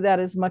 don't do that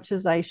as much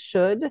as I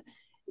should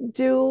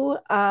do.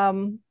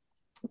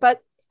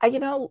 But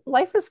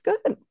life is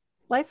good.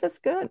 Life is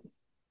good.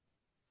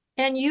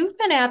 And you've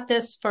been at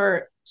this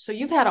so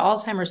you've had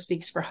Alzheimer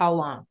Speaks for how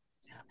long?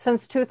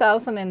 Since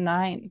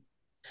 2009.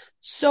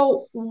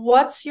 So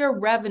what's your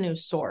revenue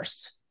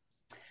source?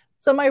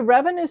 So my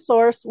revenue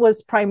source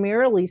was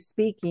primarily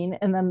speaking,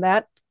 and then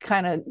that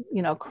kind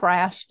of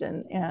crashed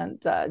and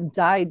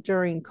died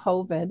during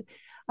COVID.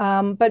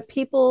 But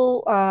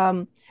people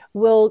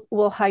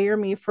will hire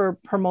me for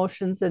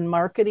promotions and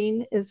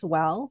marketing as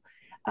well,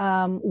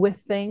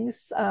 with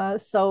things.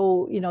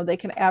 So they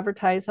can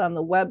advertise on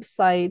the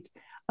website.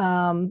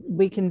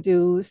 We can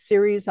do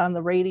series on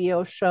the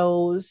radio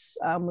shows.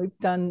 We've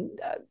done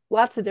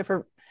lots of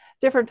different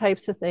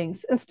types of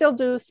things, and still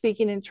do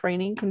speaking and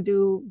training, can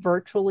do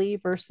virtually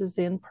versus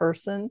in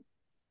person.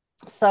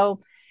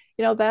 So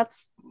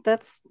that's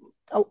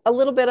a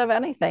little bit of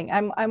anything.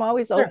 I'm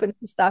always open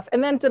to stuff.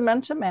 And then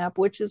Dementia Map,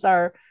 which is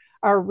our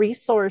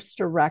resource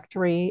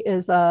directory,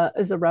 is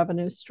a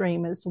revenue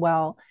stream as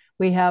well.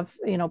 We have,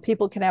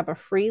 people can have a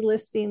free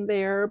listing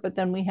there, but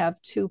then we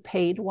have 2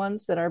 paid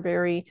ones that are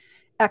very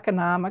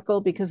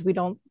economical, because we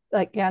don't,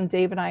 again,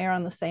 Dave and I are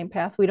on the same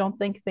path. We don't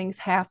think things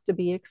have to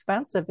be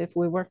expensive if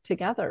we work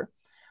together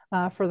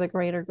for the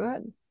greater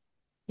good.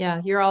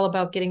 Yeah, you're all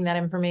about getting that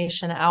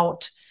information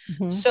out.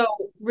 Mm-hmm. So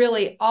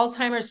really,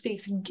 Alzheimer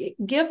Speaks,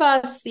 give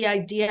us the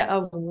idea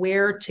of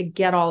where to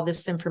get all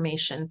this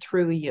information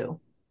through you.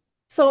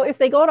 So if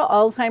they go to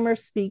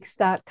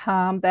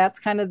alzheimerspeaks.com, that's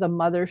kind of the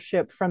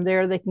mothership. From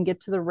there, they can get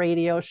to the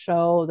radio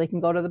show. They can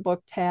go to the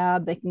book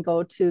tab. They can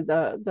go to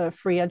the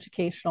free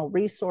educational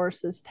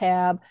resources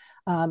tab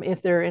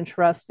if they're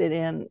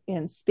interested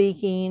in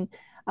speaking.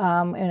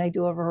 And I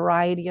do a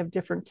variety of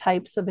different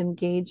types of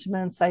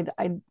engagements. I've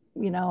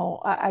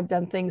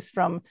done things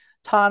from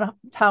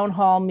town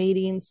hall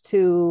meetings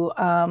to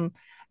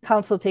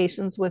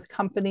consultations with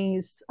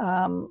companies,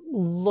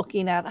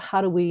 looking at how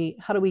do we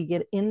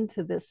get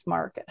into this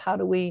market?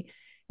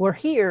 We're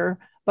here,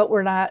 but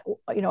we're not,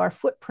 our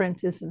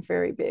footprint isn't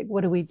very big.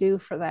 What do we do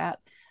for that?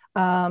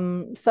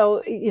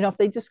 So, if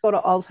they just go to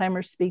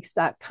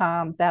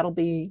alzheimerspeaks.com, that'll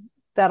be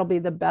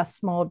the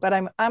best mode. But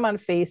I'm on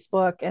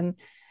Facebook and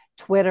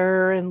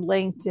Twitter and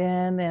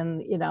LinkedIn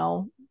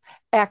and,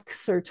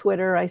 X or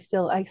Twitter. I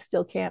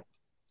still can't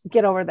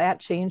get over that,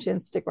 change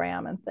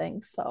Instagram and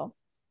things. So.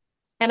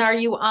 And are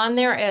you on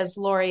there as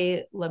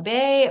Lori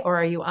LeBay, or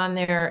are you on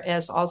there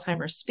as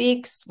Alzheimer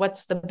Speaks?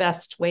 What's the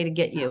best way to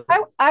get you?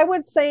 I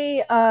would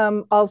say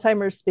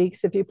Alzheimer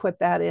Speaks. If you put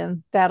that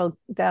in, that'll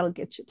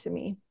get you to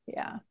me.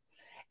 Yeah.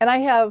 And I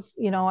have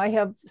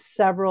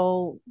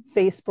several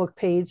Facebook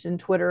page and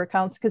Twitter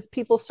accounts because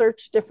people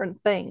search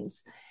different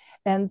things.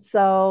 And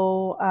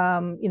so,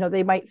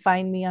 they might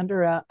find me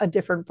under a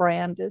different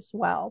brand as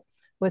well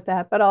with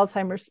that. But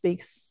Alzheimer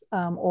Speaks,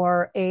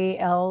 or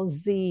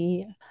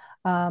ALZ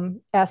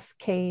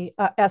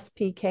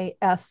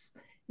SPKS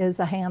is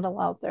a handle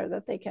out there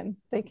that they can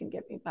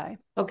get me by.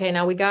 Okay,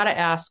 now we got to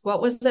ask,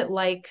 what was it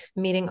like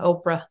meeting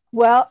Oprah?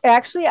 Well,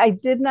 actually, I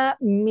did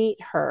not meet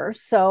her.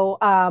 So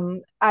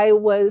I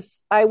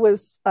was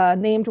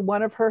named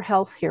one of her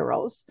health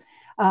heroes.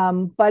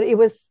 But it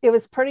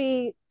was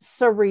pretty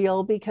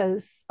surreal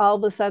because all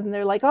of a sudden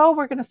they're like, "Oh,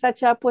 we're going to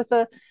set you up with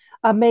a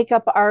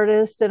makeup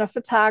artist and a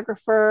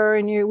photographer,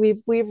 and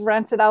we've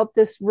rented out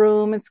this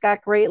room. It's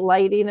got great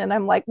lighting." And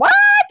I'm like, "What?"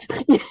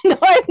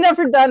 I've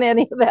never done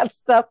any of that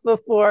stuff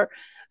before.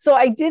 So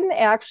I didn't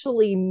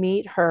actually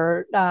meet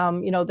her.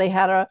 They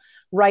had a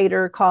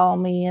writer call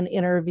me and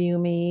interview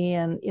me,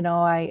 and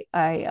I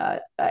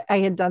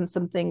had done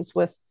some things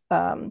with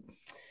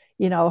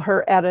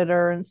her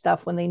editor and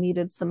stuff. When they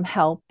needed some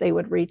help, they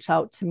would reach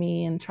out to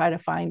me and try to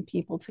find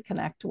people to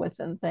connect with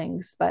and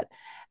things. But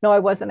no, I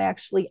wasn't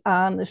actually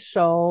on the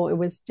show. It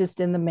was just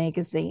in the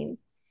magazine.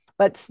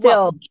 But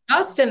still,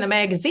 just in the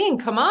magazine.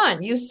 Come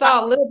on, you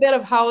saw a little bit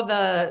of how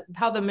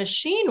the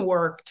machine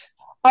worked.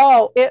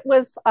 Oh, it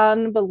was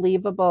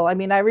unbelievable. I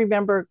mean, I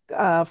remember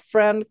a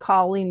friend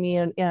calling me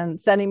and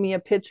sending me a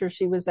picture.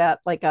 She was at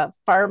like a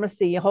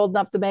pharmacy holding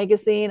up the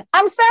magazine.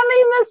 "I'm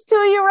sending this to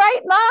you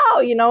right now,"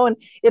 and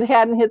it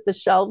hadn't hit the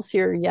shelves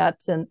here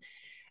yet.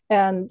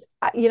 And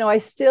I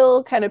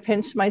still kind of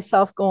pinched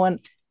myself going,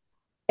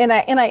 and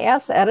I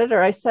asked the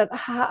editor, I said,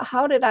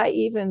 how did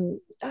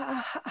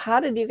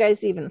you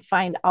guys even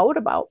find out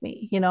about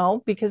me?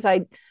 Because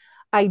I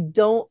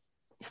don't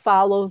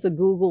follow the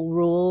Google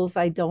rules.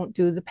 I don't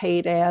do the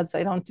paid ads.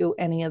 I don't do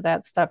any of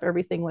that stuff.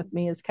 Everything with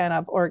me is kind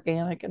of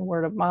organic and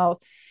word of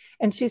mouth.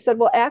 And she said,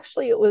 "Well,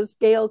 actually, it was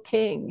Gail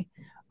King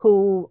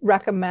who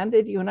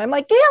recommended you." And I'm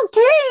like, "Gail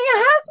King?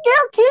 How does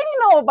Gail King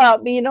know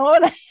about me?" And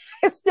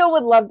I still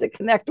would love to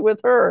connect with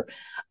her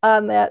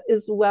on that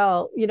as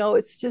well.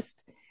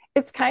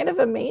 It's kind of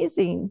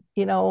amazing,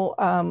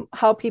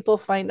 how people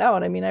find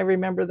out. I mean, I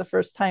remember the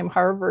first time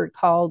Harvard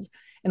called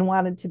and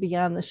wanted to be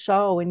on the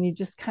show, and you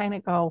just kind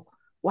of go,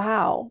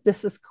 "Wow,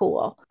 this is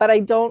cool." But I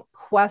don't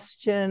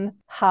question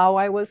how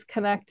I was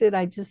connected.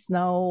 I just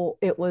know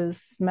it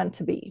was meant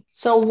to be.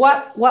 So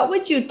what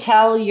would you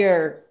tell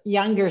your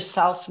younger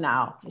self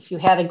now if you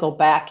had to go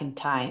back in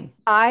time?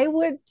 I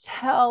would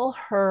tell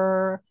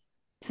her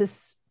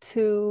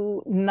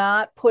to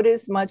not put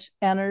as much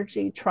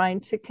energy trying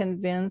to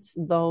convince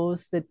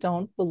those that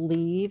don't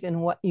believe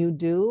in what you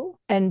do,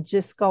 and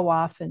just go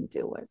off and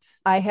do it.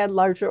 I had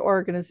larger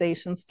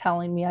organizations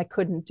telling me I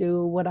couldn't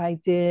do what I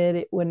did,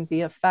 it wouldn't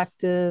be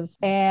effective.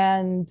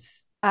 And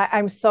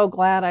I'm so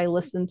glad I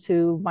listened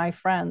to my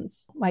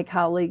friends, my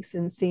colleagues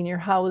in senior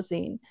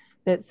housing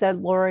that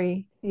said,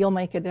 "Lori, you'll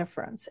make a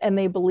difference." And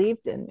they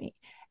believed in me.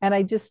 And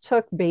I just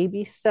took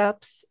baby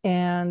steps.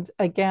 And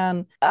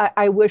again,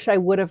 I wish I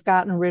would have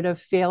gotten rid of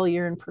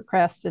failure and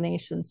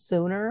procrastination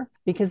sooner,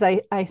 because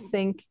I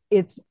think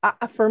it's,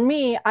 for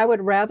me, I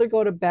would rather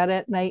go to bed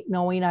at night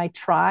knowing I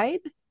tried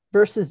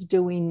versus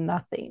doing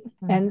nothing.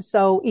 Mm-hmm. And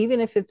so even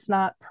if it's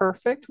not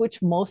perfect,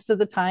 which most of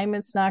the time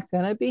it's not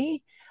going to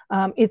be,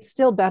 it's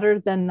still better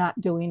than not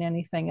doing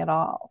anything at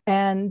all.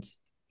 And,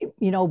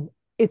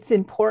 it's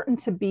important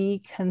to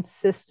be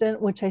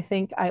consistent, which I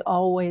think I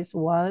always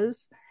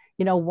was.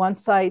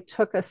 Once I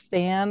took a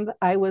stand,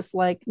 I was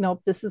like,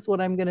 "Nope, this is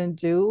what I'm going to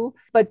do."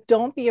 But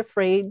don't be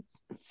afraid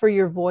for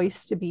your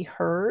voice to be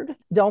heard.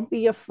 Don't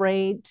be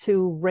afraid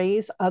to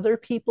raise other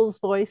people's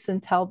voice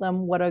and tell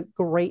them what a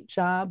great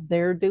job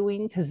they're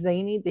doing, because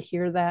they need to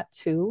hear that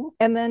too.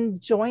 And then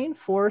join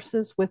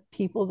forces with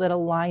people that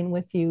align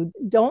with you.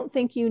 Don't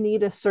think you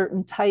need a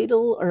certain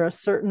title or a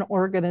certain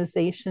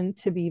organization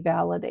to be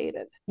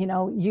validated.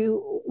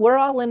 We're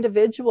all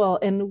individual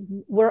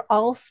and we're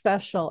all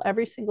special,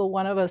 every single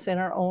one of us in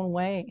our own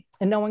way.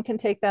 And no one can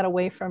take that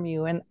away from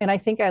you. And I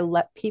think I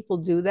let people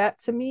do that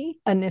to me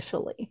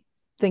initially,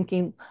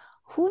 thinking,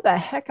 "Who the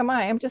heck am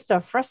I? I'm just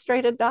a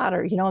frustrated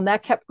daughter," and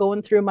that kept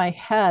going through my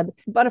head.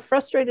 But a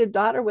frustrated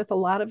daughter with a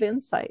lot of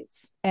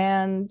insights.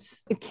 And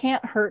it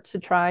can't hurt to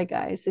try,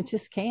 guys. It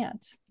just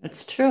can't.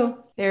 It's true.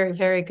 Very,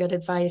 very good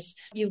advice.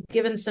 You've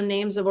given some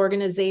names of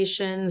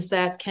organizations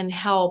that can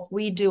help.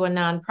 We do a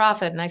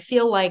nonprofit. And I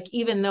feel like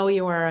even though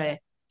you are a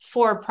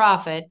for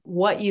profit,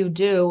 what you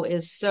do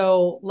is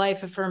so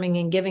life affirming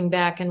and giving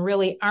back. And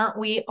really,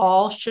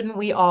 shouldn't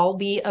we all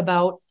be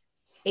about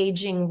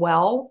aging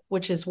well,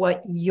 which is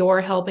what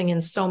you're helping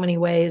in so many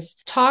ways?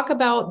 Talk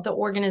about the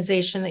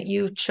organization that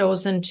you've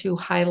chosen to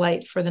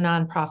highlight for the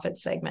nonprofit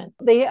segment.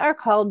 They are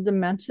called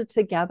Dementia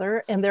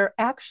Together, and they're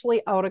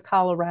actually out of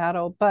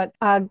Colorado. But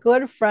a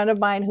good friend of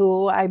mine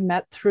who I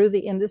met through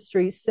the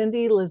industry,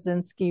 Cindy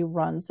Lazinski,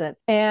 runs it.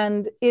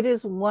 And it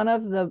is one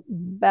of the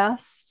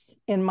best,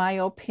 in my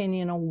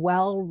opinion,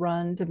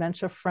 well-run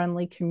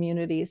dementia-friendly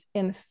communities.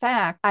 In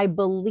fact, I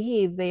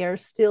believe they are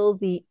still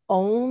the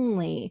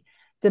only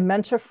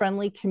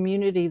dementia-friendly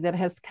community that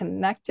has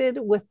connected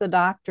with the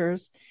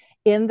doctors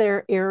in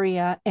their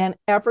area, and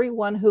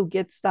everyone who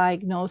gets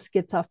diagnosed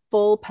gets a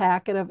full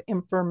packet of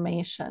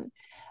information.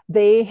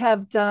 They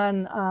have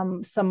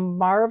done some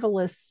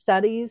marvelous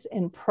studies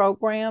and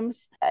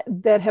programs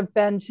that have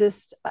been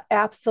just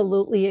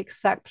absolutely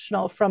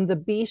exceptional, from the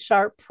B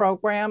Sharp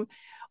program,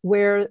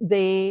 where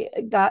they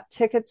got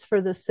tickets for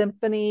the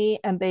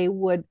symphony and they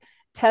would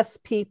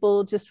test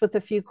people just with a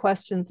few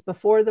questions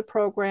before the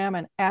program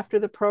and after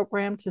the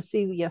program to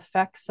see the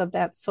effects of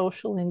that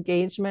social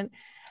engagement.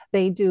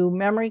 They do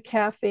memory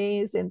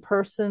cafes in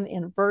person,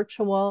 in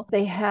virtual.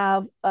 They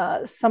have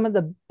some of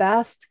the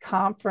best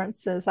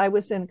conferences. I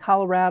was in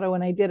Colorado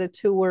and I did a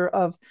tour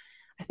of,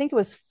 I think it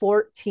was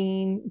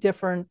 14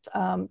 different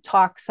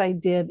talks I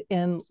did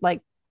in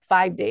like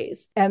 5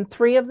 days, and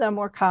 3 of them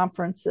were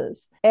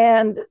conferences,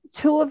 and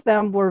 2 of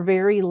them were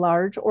very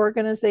large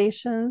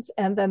organizations.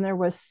 And then there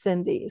was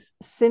Cindy's.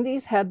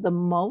 Cindy's had the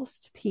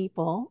most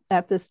people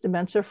at this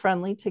Dementia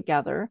Friendly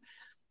Together.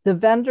 The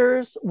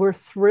vendors were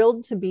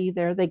thrilled to be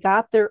there. They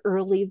got there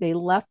early, they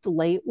left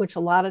late, which a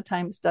lot of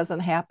times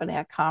doesn't happen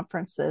at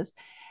conferences.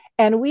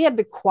 And we had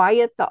to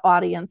quiet the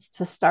audience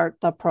to start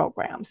the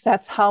programs.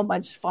 That's how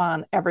much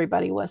fun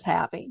everybody was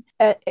having.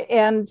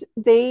 And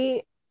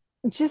they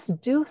just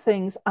do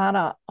things on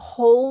a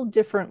whole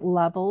different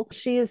level.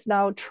 She is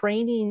now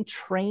training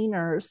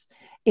trainers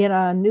in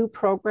a new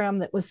program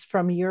that was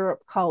from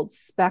Europe called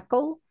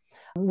Speckle,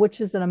 which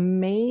is an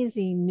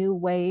amazing new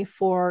way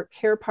for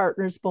care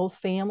partners, both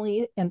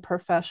family and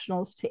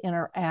professionals, to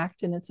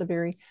interact. And it's a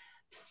very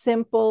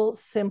simple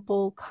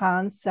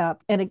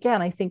concept. And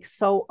again, I think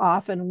so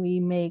often we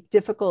make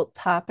difficult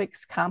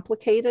topics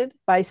complicated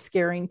by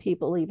scaring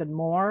people even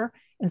more,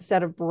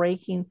 instead of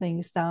breaking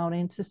things down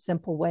into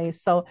simple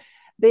ways. So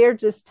they're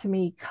just, to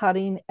me,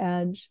 cutting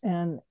edge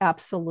and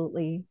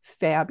absolutely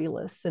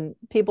fabulous. And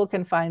people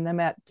can find them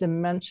at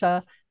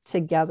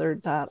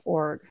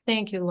dementiatogether.org.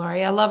 Thank you,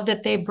 Lori. I love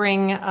that they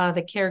bring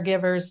the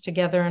caregivers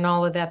together and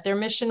all of that. Their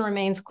mission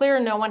remains clear.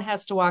 No one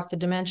has to walk the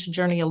dementia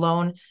journey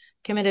alone.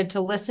 Committed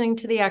to listening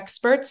to the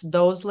experts,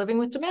 those living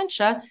with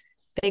dementia,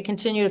 they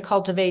continue to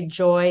cultivate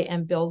joy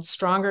and build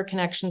stronger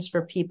connections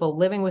for people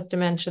living with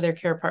dementia, their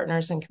care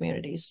partners, and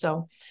communities.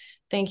 So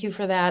thank you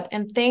for that.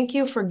 And thank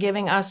you for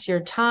giving us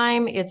your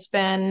time. It's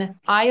been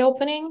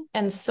eye-opening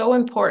and so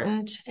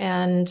important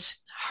and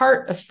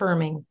heart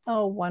affirming.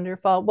 Oh,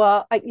 wonderful.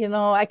 Well,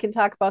 I can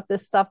talk about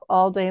this stuff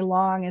all day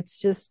long.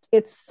 It's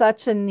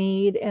such a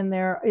need, and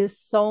there is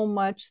so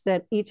much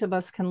that each of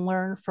us can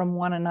learn from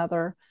one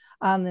another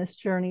on this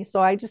journey. So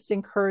I just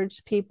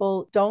encourage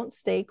people, don't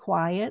stay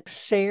quiet,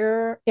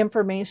 share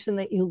information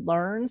that you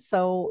learn.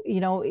 So,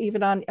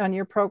 even on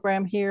your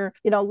program here,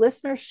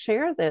 listeners,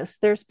 share this.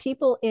 There's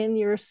people in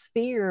your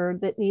sphere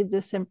that need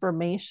this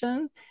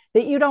information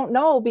that you don't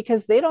know,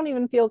 because they don't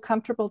even feel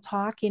comfortable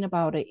talking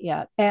about it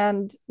yet.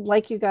 And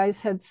like you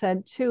guys had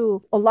said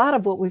too, a lot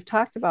of what we've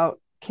talked about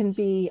can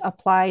be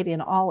applied in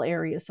all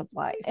areas of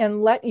life.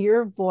 And let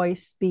your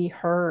voice be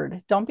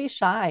heard. Don't be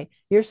shy.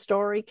 Your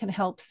story can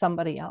help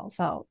somebody else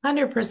out.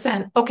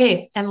 100%.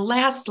 Okay. And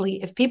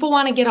lastly, if people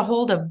want to get a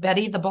hold of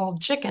Betty the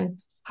Bald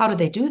Chicken, how do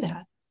they do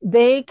that?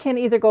 They can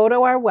either go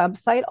to our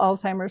website,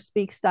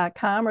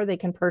 alzheimerspeaks.com, or they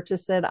can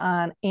purchase it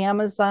on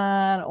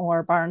Amazon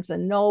or Barnes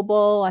and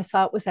Noble. I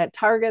saw it was at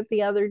Target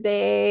the other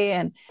day,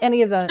 and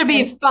any of the... It'd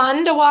be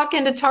fun to walk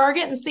into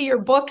Target and see your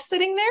book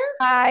sitting there.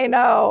 I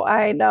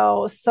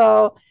know.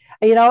 So,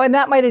 and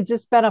that might have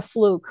just been a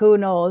fluke, who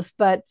knows?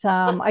 But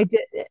I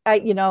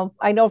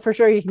know for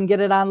sure you can get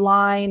it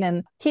online,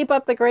 and keep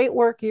up the great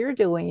work you're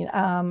doing.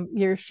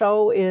 Your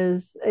show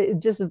is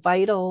just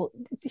vital,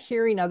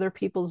 hearing other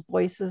people's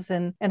voices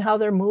and how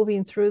they're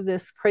moving through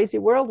this crazy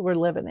world we're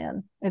living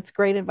in. It's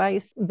great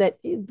advice that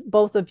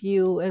both of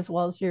you, as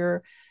well as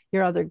your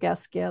other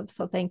guests, give.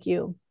 So thank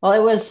you. Well,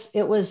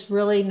 it was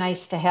really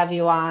nice to have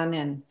you on,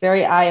 and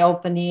very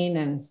eye-opening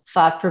and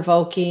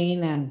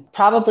thought-provoking, and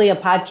probably a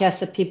podcast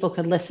that people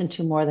could listen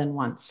to more than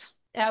once.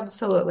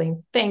 Absolutely.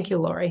 Thank you,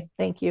 Lori.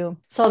 Thank you.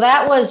 So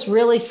that was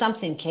really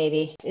something,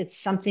 Katie.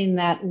 It's something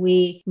that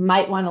we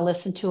might want to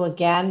listen to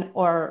again,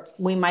 or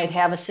we might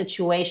have a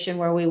situation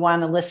where we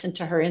want to listen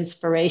to her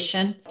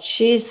inspiration.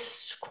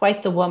 She's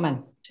quite the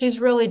woman. She's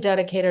really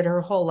dedicated her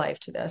whole life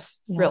to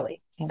this,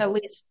 really. At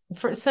least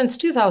since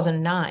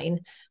 2009,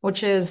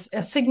 which is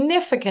a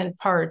significant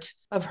part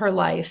of her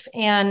life.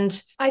 And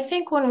I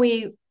think when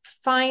we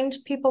find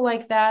people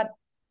like that,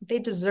 they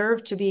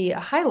deserve to be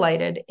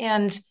highlighted.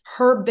 And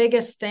her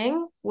biggest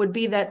thing would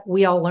be that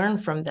we all learn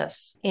from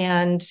this.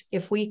 And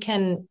if we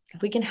can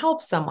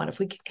help someone, if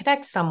we can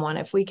connect someone,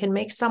 if we can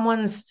make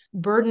someone's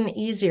burden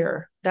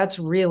easier, that's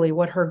really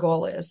what her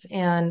goal is.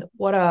 And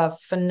what a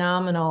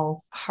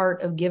phenomenal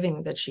heart of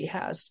giving that she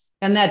has.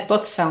 And that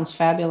book sounds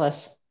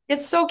fabulous.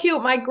 It's so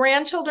cute. My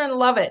grandchildren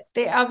love it.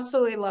 They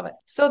absolutely love it.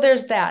 So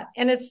there's that.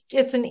 And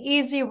it's an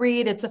easy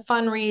read. It's a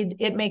fun read.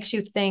 It makes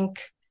you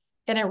think,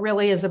 and it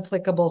really is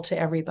applicable to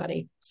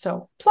everybody.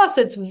 So plus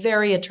it's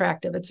very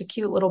attractive. It's a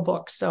cute little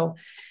book. So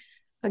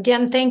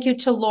again, thank you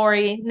to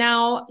Lori.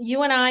 Now,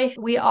 you and I,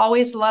 we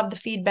always love the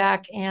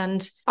feedback,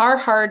 and our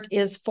heart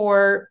is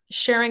for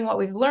sharing what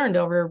we've learned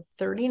over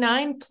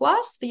 39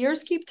 plus. The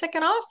years keep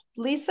ticking off,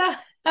 Lisa.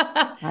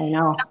 I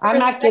know. I'm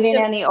not getting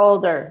any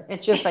older.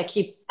 It's just I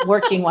keep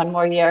working one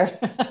more year.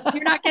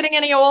 You're not getting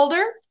any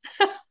older?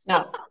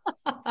 No,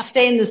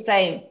 staying the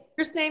same.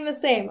 You're staying the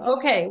same.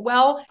 Okay.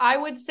 Well, I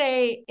would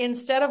say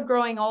instead of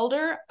growing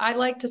older, I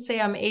like to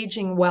say I'm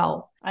aging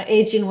well.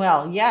 Aging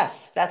well.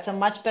 Yes, that's a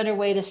much better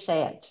way to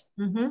say it.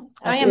 Mm-hmm.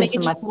 I am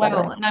aging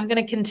well, and I'm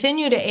going to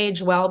continue to age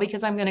well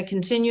because I'm going to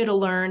continue to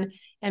learn,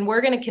 and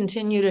we're going to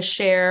continue to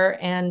share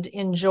and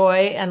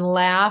enjoy and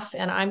laugh,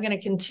 and I'm going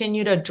to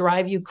continue to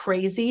drive you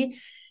crazy.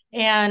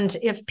 And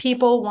if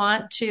people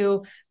want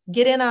to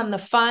get in on the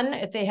fun,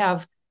 if they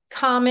have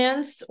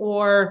comments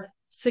or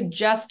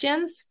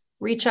suggestions,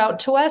 reach out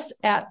to us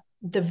at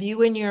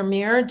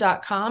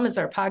theviewinyourmirror.com is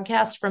our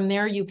podcast. From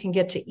there, you can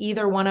get to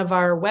either one of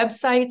our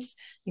websites.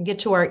 You get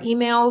to our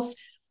emails.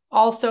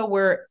 Also,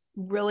 we're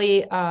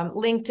really,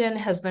 LinkedIn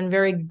has been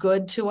very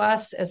good to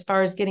us as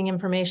far as getting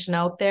information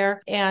out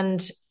there.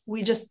 And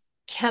we just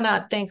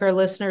cannot thank our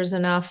listeners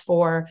enough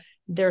for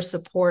their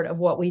support of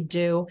what we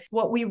do.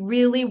 What we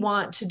really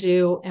want to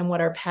do and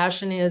what our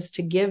passion is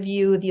to give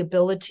you the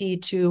ability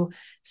to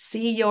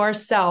see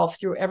yourself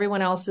through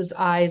everyone else's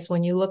eyes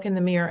when you look in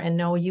the mirror and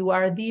know you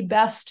are the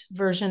best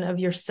version of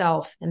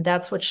yourself. And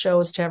that's what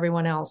shows to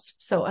everyone else.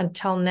 So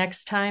until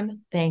next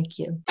time, thank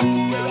you.